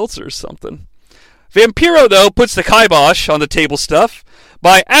from Meltzer or something. Vampiro, though, puts the kibosh on the table stuff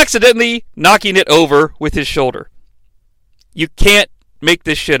by accidentally knocking it over with his shoulder. You can't make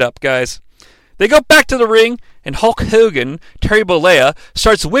this shit up, guys. They go back to the ring, and Hulk Hogan, Terry Bollea,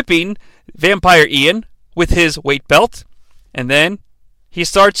 starts whipping Vampire Ian with his weight belt, and then he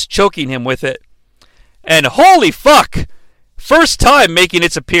starts choking him with it. And holy fuck! First time making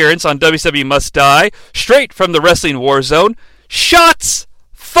its appearance on WCW Must Die, straight from the Wrestling War Zone, shots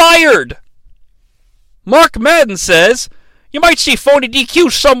fired! Mark Madden says, you might see phony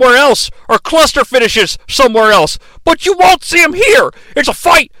DQs somewhere else, or cluster finishes somewhere else, but you won't see them here! It's a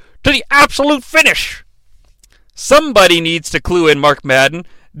fight to the absolute finish! Somebody needs to clue in Mark Madden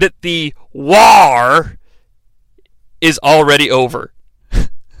that the war is already over.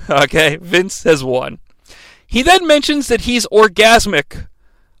 Okay, Vince has won. He then mentions that he's orgasmic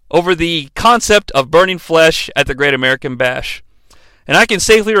over the concept of burning flesh at the Great American Bash. And I can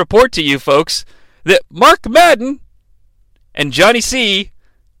safely report to you folks that Mark Madden and Johnny Sea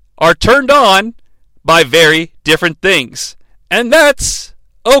are turned on by very different things. And that's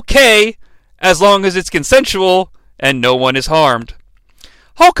okay as long as it's consensual and no one is harmed.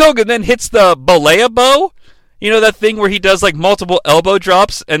 Hulk Hogan then hits the Bollea bow. You know that thing where he does like multiple elbow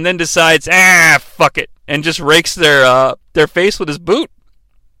drops and then decides, fuck it, and just rakes their face with his boot?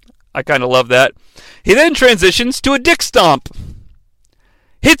 I kind of love that. He then transitions to a dick stomp.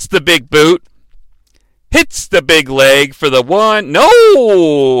 Hits the big boot, hits the big leg for the one. No,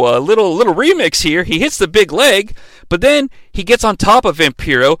 a little remix here. He hits the big leg, but then he gets on top of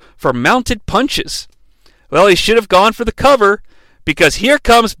Vampiro for mounted punches. Well, he should have gone for the cover, because here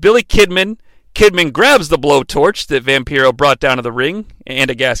comes Billy Kidman. Kidman grabs the blowtorch that Vampiro brought down to the ring, and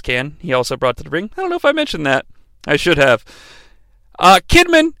a gas can he also brought to the ring. I don't know if I mentioned that. I should have.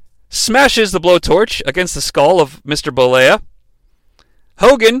 Kidman smashes the blowtorch against the skull of Mr. Bollea.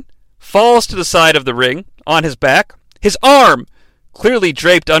 Hogan falls to the side of the ring on his back, his arm clearly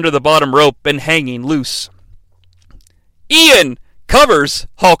draped under the bottom rope and hanging loose. Ian covers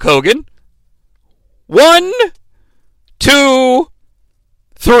Hulk Hogan. 1, 2,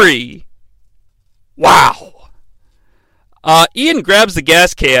 3. Wow. Ian grabs the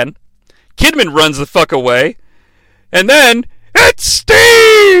gas can. Kidman runs the fuck away. And then, it's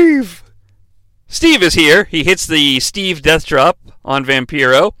Steve! Steve is here. He hits the Steve death drop on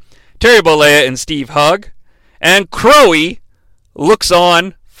Vampiro. Terry Bollea and Steve hug. And Crowy looks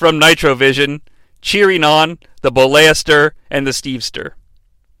on from Nitrovision, cheering on the Bollea-ster and the Steve-ster.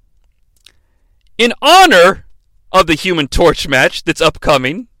 In honor of the Human Torch match that's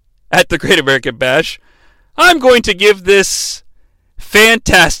upcoming at the Great American Bash, I'm going to give this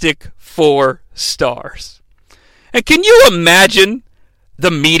fantastic 4 stars. And can you imagine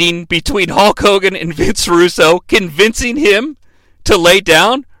the meeting between Hulk Hogan and Vince Russo convincing him to lay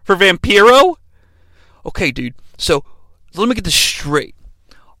down for Vampiro? Okay, dude, so let me get this straight.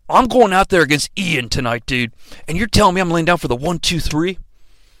 I'm going out there against Ian tonight, dude, and you're telling me I'm laying down for the 1, 2, 3?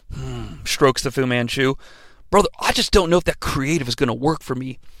 Strokes the Fu Manchu. Brother, I just don't know if that creative is going to work for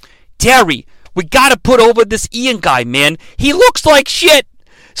me. Terry, we got to put over this Ian guy, man. He looks like shit.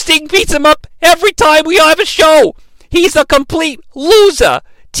 Sting beats him up every time we have a show. He's a complete loser.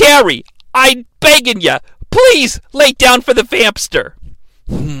 Terry, I'm begging you, please lay down for the Vampster.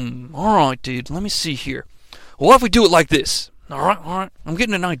 All right, dude, let me see here. What if we do it like this? All right, I'm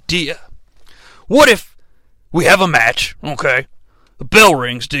getting an idea. What if we have a match, okay? The bell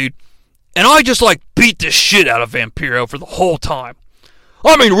rings, dude, and I just, beat the shit out of Vampiro for the whole time.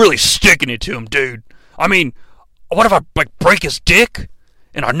 I mean, really sticking it to him, dude. I mean, what if I, break his dick?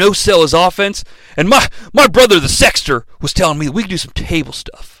 And I no-sell his offense? And my brother, the Sexter, was telling me that we could do some table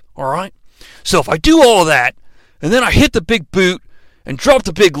stuff, alright? So if I do all that, and then I hit the big boot, and drop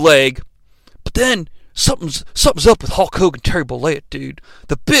the big leg, but then something's up with Hulk Hogan, Terry Bollea, dude.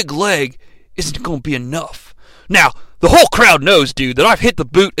 The big leg isn't going to be enough. Now, the whole crowd knows, dude, that I've hit the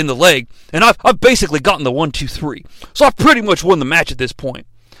boot in the leg, and I've basically gotten the 1, 2, 3. So I've pretty much won the match at this point.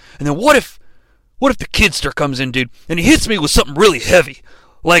 And then what if the Kidster comes in, dude, and he hits me with something really heavy,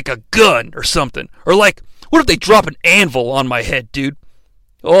 like a gun or something? Or what if they drop an anvil on my head, dude?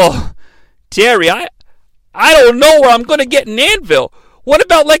 Oh, Terry, I don't know where I'm going to get an anvil. What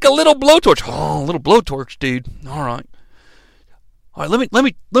about a little blowtorch? Oh, a little blowtorch, dude. All right, let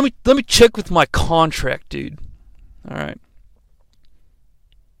me check with my contract, dude. All right.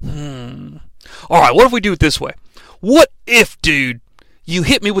 All right, what if we do it this way? What if, dude, you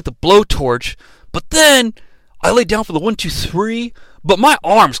hit me with the blowtorch, but then I lay down for the 1, 2, 3, but my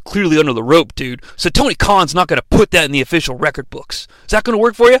arm's clearly under the rope, dude. So Tony Khan's not going to put that in the official record books. Is that going to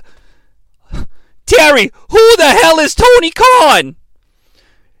work for you? Terry, who the hell is Tony Khan?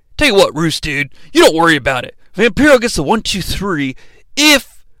 Tell you what, Roos, dude, you don't worry about it. Vampiro gets the 1, 2, 3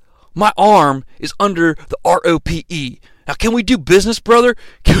 if my arm is under the ROPE. Now, can we do business, brother?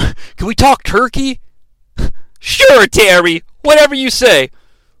 Can we talk turkey? Sure, Terry. Whatever you say.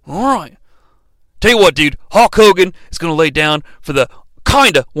 All right. Tell you what, dude. Hulk Hogan is going to lay down for the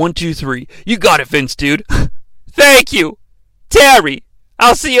kinda 1, 2, 3. You got it, Vince, dude. Thank you. Terry,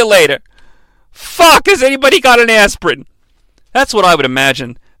 I'll see you later. Fuck, has anybody got an aspirin? That's what I would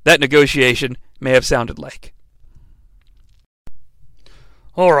imagine that negotiation may have sounded like.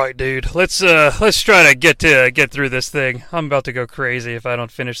 All right, dude. Let's try to get through this thing. I'm about to go crazy if I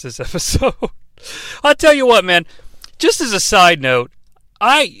don't finish this episode. I'll tell you what, man. Just as a side note,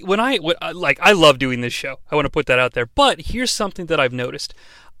 I love doing this show. I want to put that out there. But here's something that I've noticed.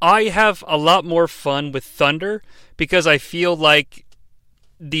 I have a lot more fun with Thunder because I feel like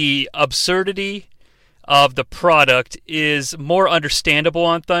the absurdity of the product is more understandable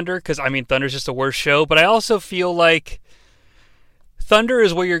on Thunder because, Thunder's just a worse show. But I also feel like Thunder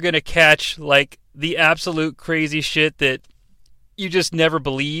is where you're going to catch, the absolute crazy shit that you just never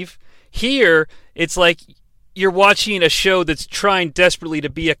believe. Here, it's like you're watching a show that's trying desperately to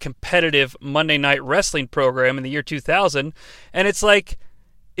be a competitive Monday Night Wrestling program in the year 2000, and it's like,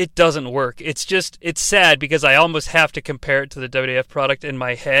 it doesn't work. It's sad because I almost have to compare it to the WWF product in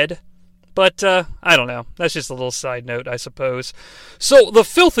my head, But, I don't know. That's just a little side note, I suppose. So, the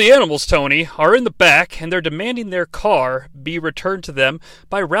filthy animals, Tony, are in the back, and they're demanding their car be returned to them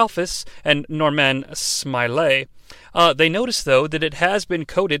by Ralphus and Norman Smiley. They notice, though, that it has been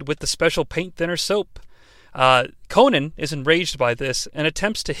coated with the special paint thinner soap. Conan is enraged by this and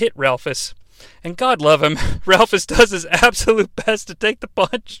attempts to hit Ralphus. And God love him, Ralphus does his absolute best to take the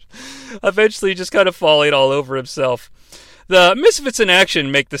punch, eventually just kind of falling all over himself. The Misfits in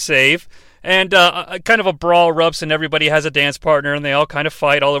action make the save, and kind of a brawl erupts, and everybody has a dance partner, and they all kind of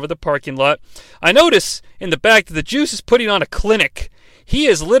fight all over the parking lot. I notice in the back that the Juice is putting on a clinic. He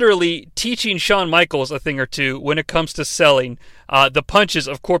is literally teaching Shawn Michaels a thing or two when it comes to selling the punches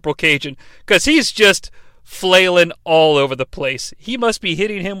of Corporal Cajun, because he's just flailing all over the place. He must be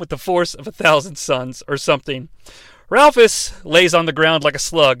hitting him with the force of 1,000 suns or something. Ralphus lays on the ground like a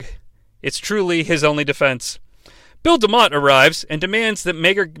slug. It's truly his only defense. Bill DeMott arrives and demands that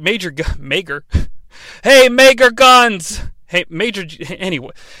Major Guns! Hey,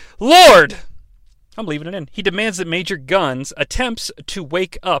 anyway. Lord! I'm leaving it in. He demands that Major Guns attempts to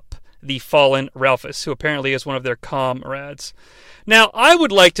wake up the fallen Ralphus, who apparently is one of their comrades. Now, I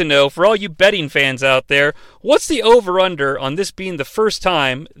would like to know, for all you betting fans out there, what's the over-under on this being the first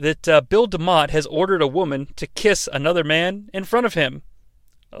time that Bill DeMott has ordered a woman to kiss another man in front of him?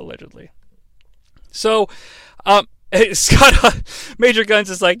 Allegedly. So, Major Guns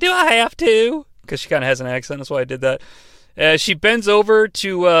is like, do I have to? Because she kind of has an accent, that's why I did that. She bends over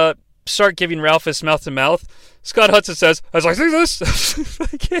to start giving Ralphus mouth-to-mouth. Scott Hudson says, as I see this,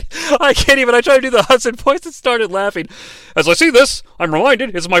 I can't even, I tried to do the Hudson voice and started laughing. As I see this, I'm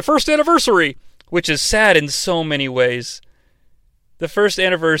reminded it's my first anniversary, which is sad in so many ways. The first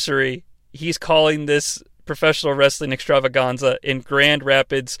anniversary, he's calling this professional wrestling extravaganza in Grand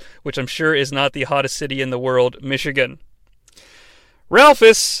Rapids, which I'm sure is not the hottest city in the world, Michigan.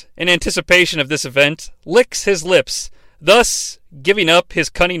 Ralphus, in anticipation of this event, licks his lips, thus giving up his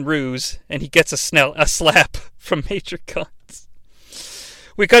cunning ruse, and he gets a slap from Major Guns.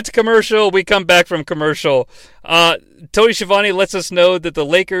 We cut to commercial. We come back from commercial. Tony Schiavone lets us know that the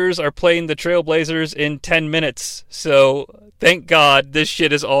Lakers are playing the Trailblazers in 10 minutes. So, thank God, this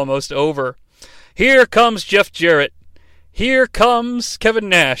shit is almost over. Here comes Jeff Jarrett. Here comes Kevin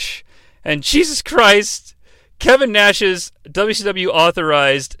Nash. And Jesus Christ, Kevin Nash's WCW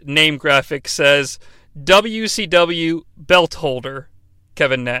authorized name graphic says WCW belt holder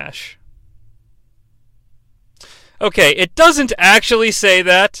Kevin Nash. Okay, it doesn't actually say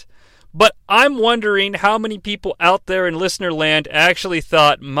that, but I'm wondering how many people out there in listener land actually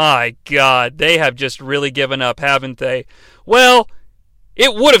thought, my God, they have just really given up, haven't they? Well,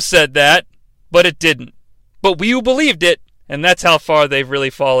 it would have said that, but it didn't. But we believed it, and that's how far they've really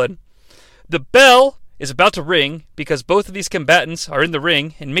fallen. The bell is about to ring because both of these combatants are in the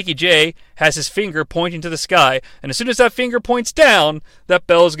ring, and Mickey J has his finger pointing to the sky, and as soon as that finger points down, that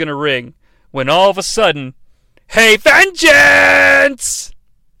bell is going to ring. When all of a sudden, hey, vengeance!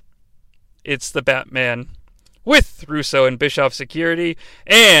 It's the Batman, with Russo and Bischoff security,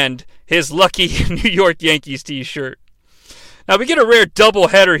 and his lucky New York Yankees t-shirt. Now, we get a rare double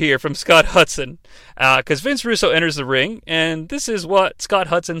header here from Scott Hudson, because Vince Russo enters the ring, and this is what Scott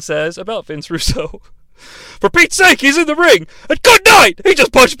Hudson says about Vince Russo. For Pete's sake, he's in the ring, and good night! He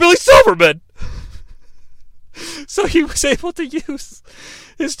just punched Billy Silverman! So he was able to use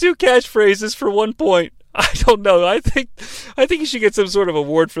his two catchphrases for 1 point. I don't know. I think he should get some sort of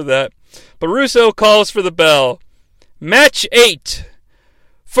award for that. But Russo calls for the bell. Match 8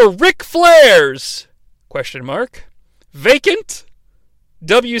 for Ric Flair's ? Vacant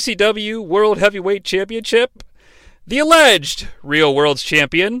WCW World Heavyweight Championship. The alleged Real World's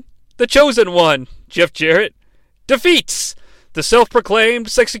Champion, the chosen one, Jeff Jarrett, defeats the self-proclaimed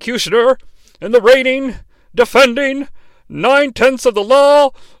Sexecutioner and the reigning, defending, 9/10 of the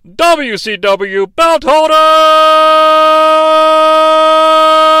law, WCW belt holder,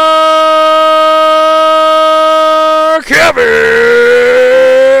 Kevin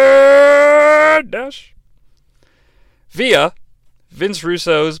Nash, via Vince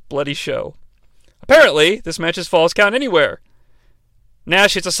Russo's bloody show. Apparently, this match is Falls Count Anywhere.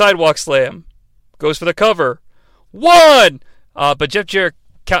 Nash hits a sidewalk slam, goes for the cover, 1! But Jeff Jarrett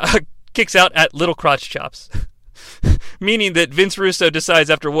kicks out at little crotch chops. Meaning that Vince Russo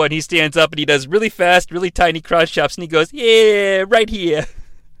decides after 1, he stands up and he does really fast, really tiny crotch chops, and he goes, yeah, right here.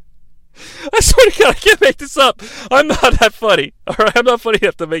 I swear to God, I can't make this up. I'm not that funny. Alright, I'm not funny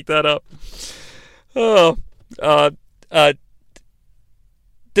enough to make that up.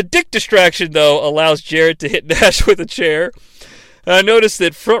 The dick distraction, though, allows Jarrett to hit Nash with a chair. Notice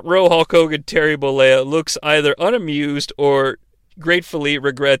that front row Hulk Hogan Terry Bollea looks either unamused or gratefully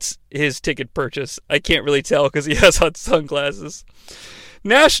regrets his ticket purchase. I can't really tell because he has on sunglasses.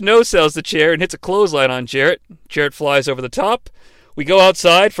 Nash no-sells the chair and hits a clothesline on Jarrett. Jarrett flies over the top. We go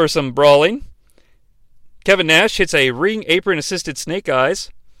outside for some brawling. Kevin Nash hits a ring apron-assisted snake eyes.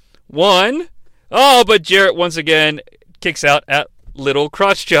 1. Oh, but Jarrett once again kicks out at little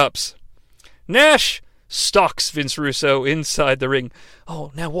crotch chops. Nash stalks Vince Russo inside the ring.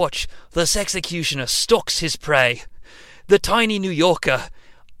 Oh, now watch. The Sexecutioner stalks his prey. The tiny New Yorker,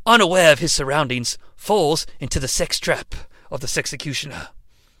 unaware of his surroundings, falls into the sex trap of the Sexecutioner.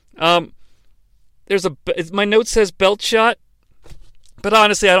 My note says belt shot, but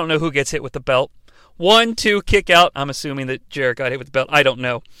honestly, I don't know who gets hit with the belt. 1, 2, kick out. I'm assuming that Jarrett got hit with the belt. I don't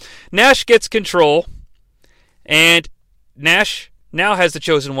know. Nash gets control, and Nash now has the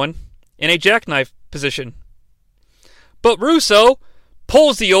Chosen One in a jackknife position. But Russo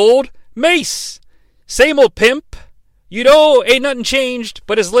pulls the old mace. Same old pimp. You know, ain't nothing changed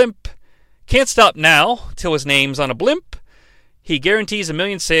but his limp. Can't stop now till his name's on a blimp. He guarantees 1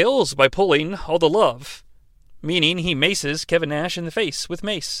 million sales by pulling all the love. Meaning he maces Kevin Nash in the face with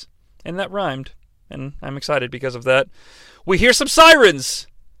mace. And that rhymed. And I'm excited because of that. We hear some sirens.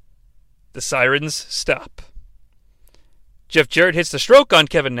 The sirens stop. Jeff Jarrett hits the stroke on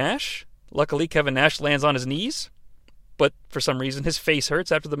Kevin Nash. Luckily, Kevin Nash lands on his knees. But for some reason, his face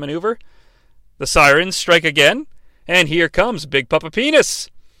hurts after the maneuver. The sirens strike again. And here comes Big Papa Penis.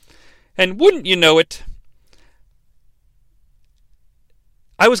 And wouldn't you know it,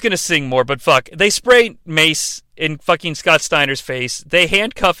 I was going to sing more, but fuck. They spray mace in fucking Scott Steiner's face. They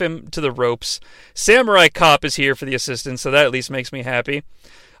handcuff him to the ropes. Samurai Cop is here for the assistance, so that at least makes me happy.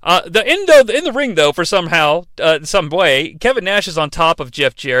 In the ring, though, for some way, Kevin Nash is on top of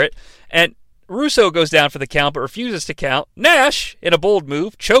Jeff Jarrett, and Russo goes down for the count, but refuses to count. Nash, in a bold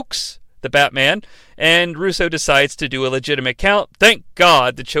move, chokes the Batman, and Russo decides to do a legitimate count. Thank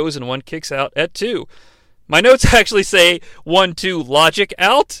God the Chosen One kicks out at 2. My notes actually say 1, 2, logic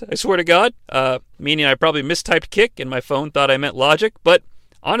out, I swear to God, meaning I probably mistyped kick and my phone thought I meant logic, but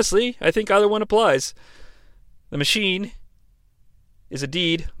honestly, I think either one applies. The machine is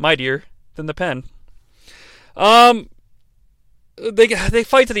indeed mightier than the pen. They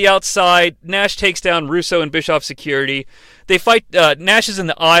fight to the outside. Nash takes down Russo and Bischoff's security. They fight. Nash is in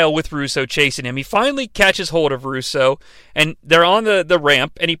the aisle with Russo chasing him. He finally catches hold of Russo, and they're on the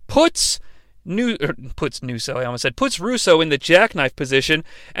ramp, and he puts Russo in the jackknife position.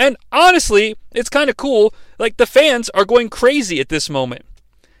 And honestly, it's kind of cool. Like, the fans are going crazy at this moment.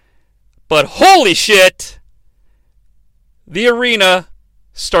 But holy shit, the arena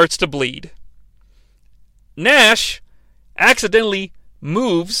starts to bleed. Nash accidentally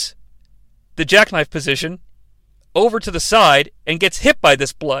moves the jackknife position over to the side and gets hit by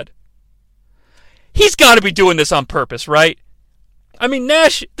this blood. He's got to be doing this on purpose, right? I mean,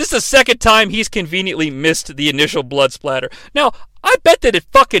 Nash, this is the second time he's conveniently missed the initial blood splatter. Now, I bet that it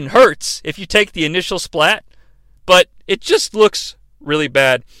fucking hurts if you take the initial splat, but it just looks really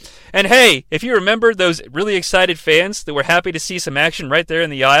bad. And hey, if you remember those really excited fans that were happy to see some action right there in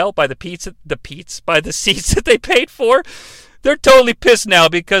the aisle by the seats that they paid for, they're totally pissed now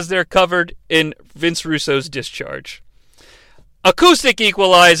because they're covered in Vince Russo's discharge. Acoustic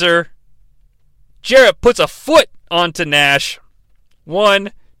equalizer. Jarrett puts a foot onto Nash.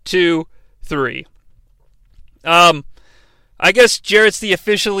 1, 2, 3. I guess Jarrett's the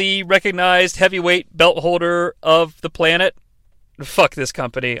officially recognized heavyweight belt holder of the planet. Fuck this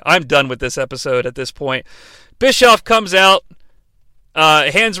company. I'm done with this episode at this point. Bischoff comes out,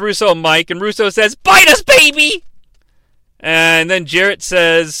 hands Russo a mic, and Russo says, "Bite us, baby!" And then Jarrett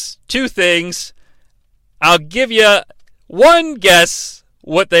says 2 things. I'll give you one guess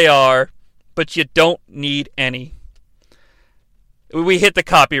what they are, but you don't need any. We hit the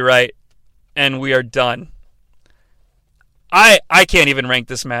copyright, and we are done. I can't even rank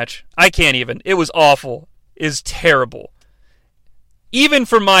this match. I can't even. It was awful. It was terrible. Even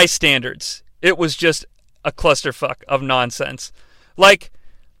for my standards, it was just a clusterfuck of nonsense. Like,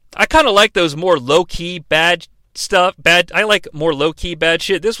 I kind of like those more low-key bad stuff. I like more low-key bad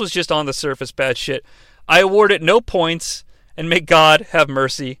shit. This was just on the surface bad shit. I award it no points, and may God have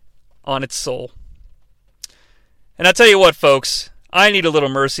mercy on its soul. And I'll tell you what, folks. I need a little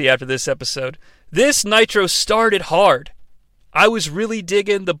mercy after this episode. This Nitro started hard. I was really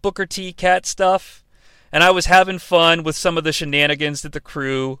digging the Booker T Cat stuff, and I was having fun with some of the shenanigans that the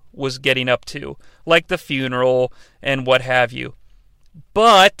crew was getting up to, like the funeral and what have you.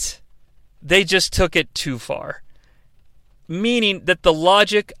 But they just took it too far. Meaning that the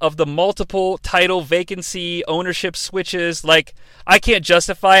logic of the multiple title vacancy ownership switches, like, I can't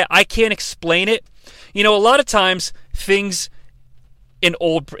justify it. I can't explain it. You know, a lot of times things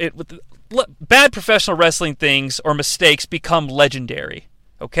bad professional wrestling things or mistakes become legendary.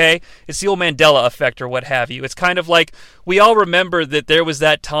 Okay? It's the old Mandela effect or what have you. It's kind of like we all remember that there was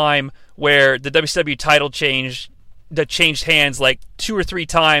that time where the WCW title changed hands like 2 or 3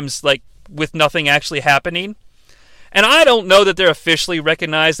 times, like with nothing actually happening. And I don't know that they're officially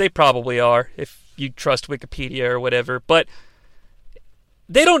recognized. They probably are, if you trust Wikipedia or whatever. But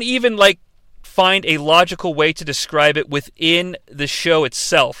they don't even like find a logical way to describe it within the show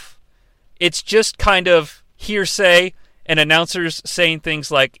itself. It's just kind of hearsay and announcers saying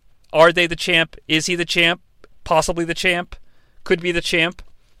things like, are they the champ? Is he the champ? Possibly the champ? Could be the champ?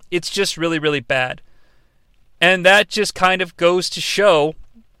 It's just really, really bad. And that just kind of goes to show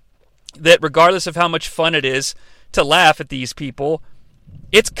that regardless of how much fun it is to laugh at these people,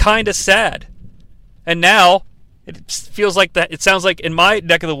 it's kind of sad. And now it feels like that. It sounds like in my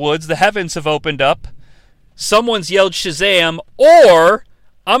neck of the woods, the heavens have opened up. Someone's yelled Shazam, or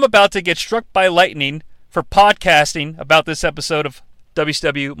I'm about to get struck by lightning for podcasting about this episode of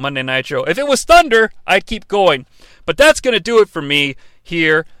WCW Monday Nitro. If it was thunder, I'd keep going. But that's going to do it for me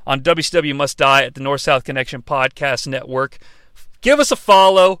here on WCW Must Die at the North-South Connection Podcast Network. Give us a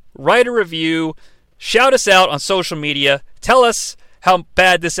follow, write a review, shout us out on social media, tell us how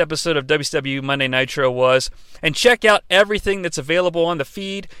bad this episode of WCW Monday Nitro was, and check out everything that's available on the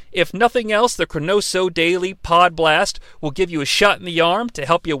feed. If nothing else, the Chronoso Daily Pod Blast will give you a shot in the arm to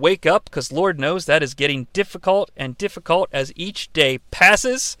help you wake up, because Lord knows that is getting difficult and difficult as each day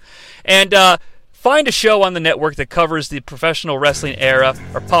passes. And find a show on the network that covers the professional wrestling era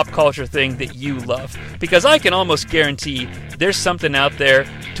or pop culture thing that you love, because I can almost guarantee there's something out there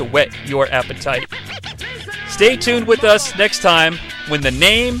to whet your appetite. Stay tuned with us next time when the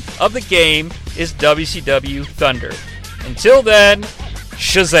name of the game is WCW Thunder. Until then,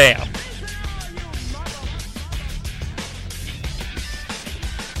 Shazam!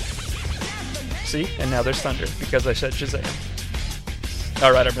 See? And now there's thunder because I said Shazam.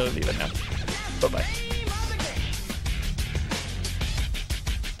 Alright, I'm really leaving now. Bye-bye.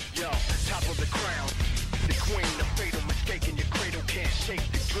 Yo, top of the crown, the queen, the fatal mistake in your cradle can't shake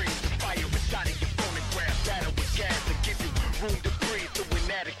the dream. The fire inside of your phonograph, battle with gas to give you room to breathe through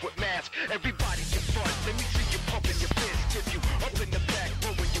inadequate mask. Everybody get fun, let me see you pumping your fist. Give you up in the back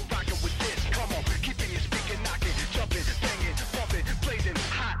room when you're rocking with this. Come on, keeping your speaker knocking, jumping, banging, bumping, blazing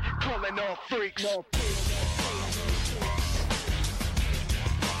hot, calling all freaks.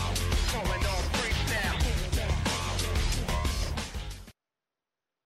 Calling all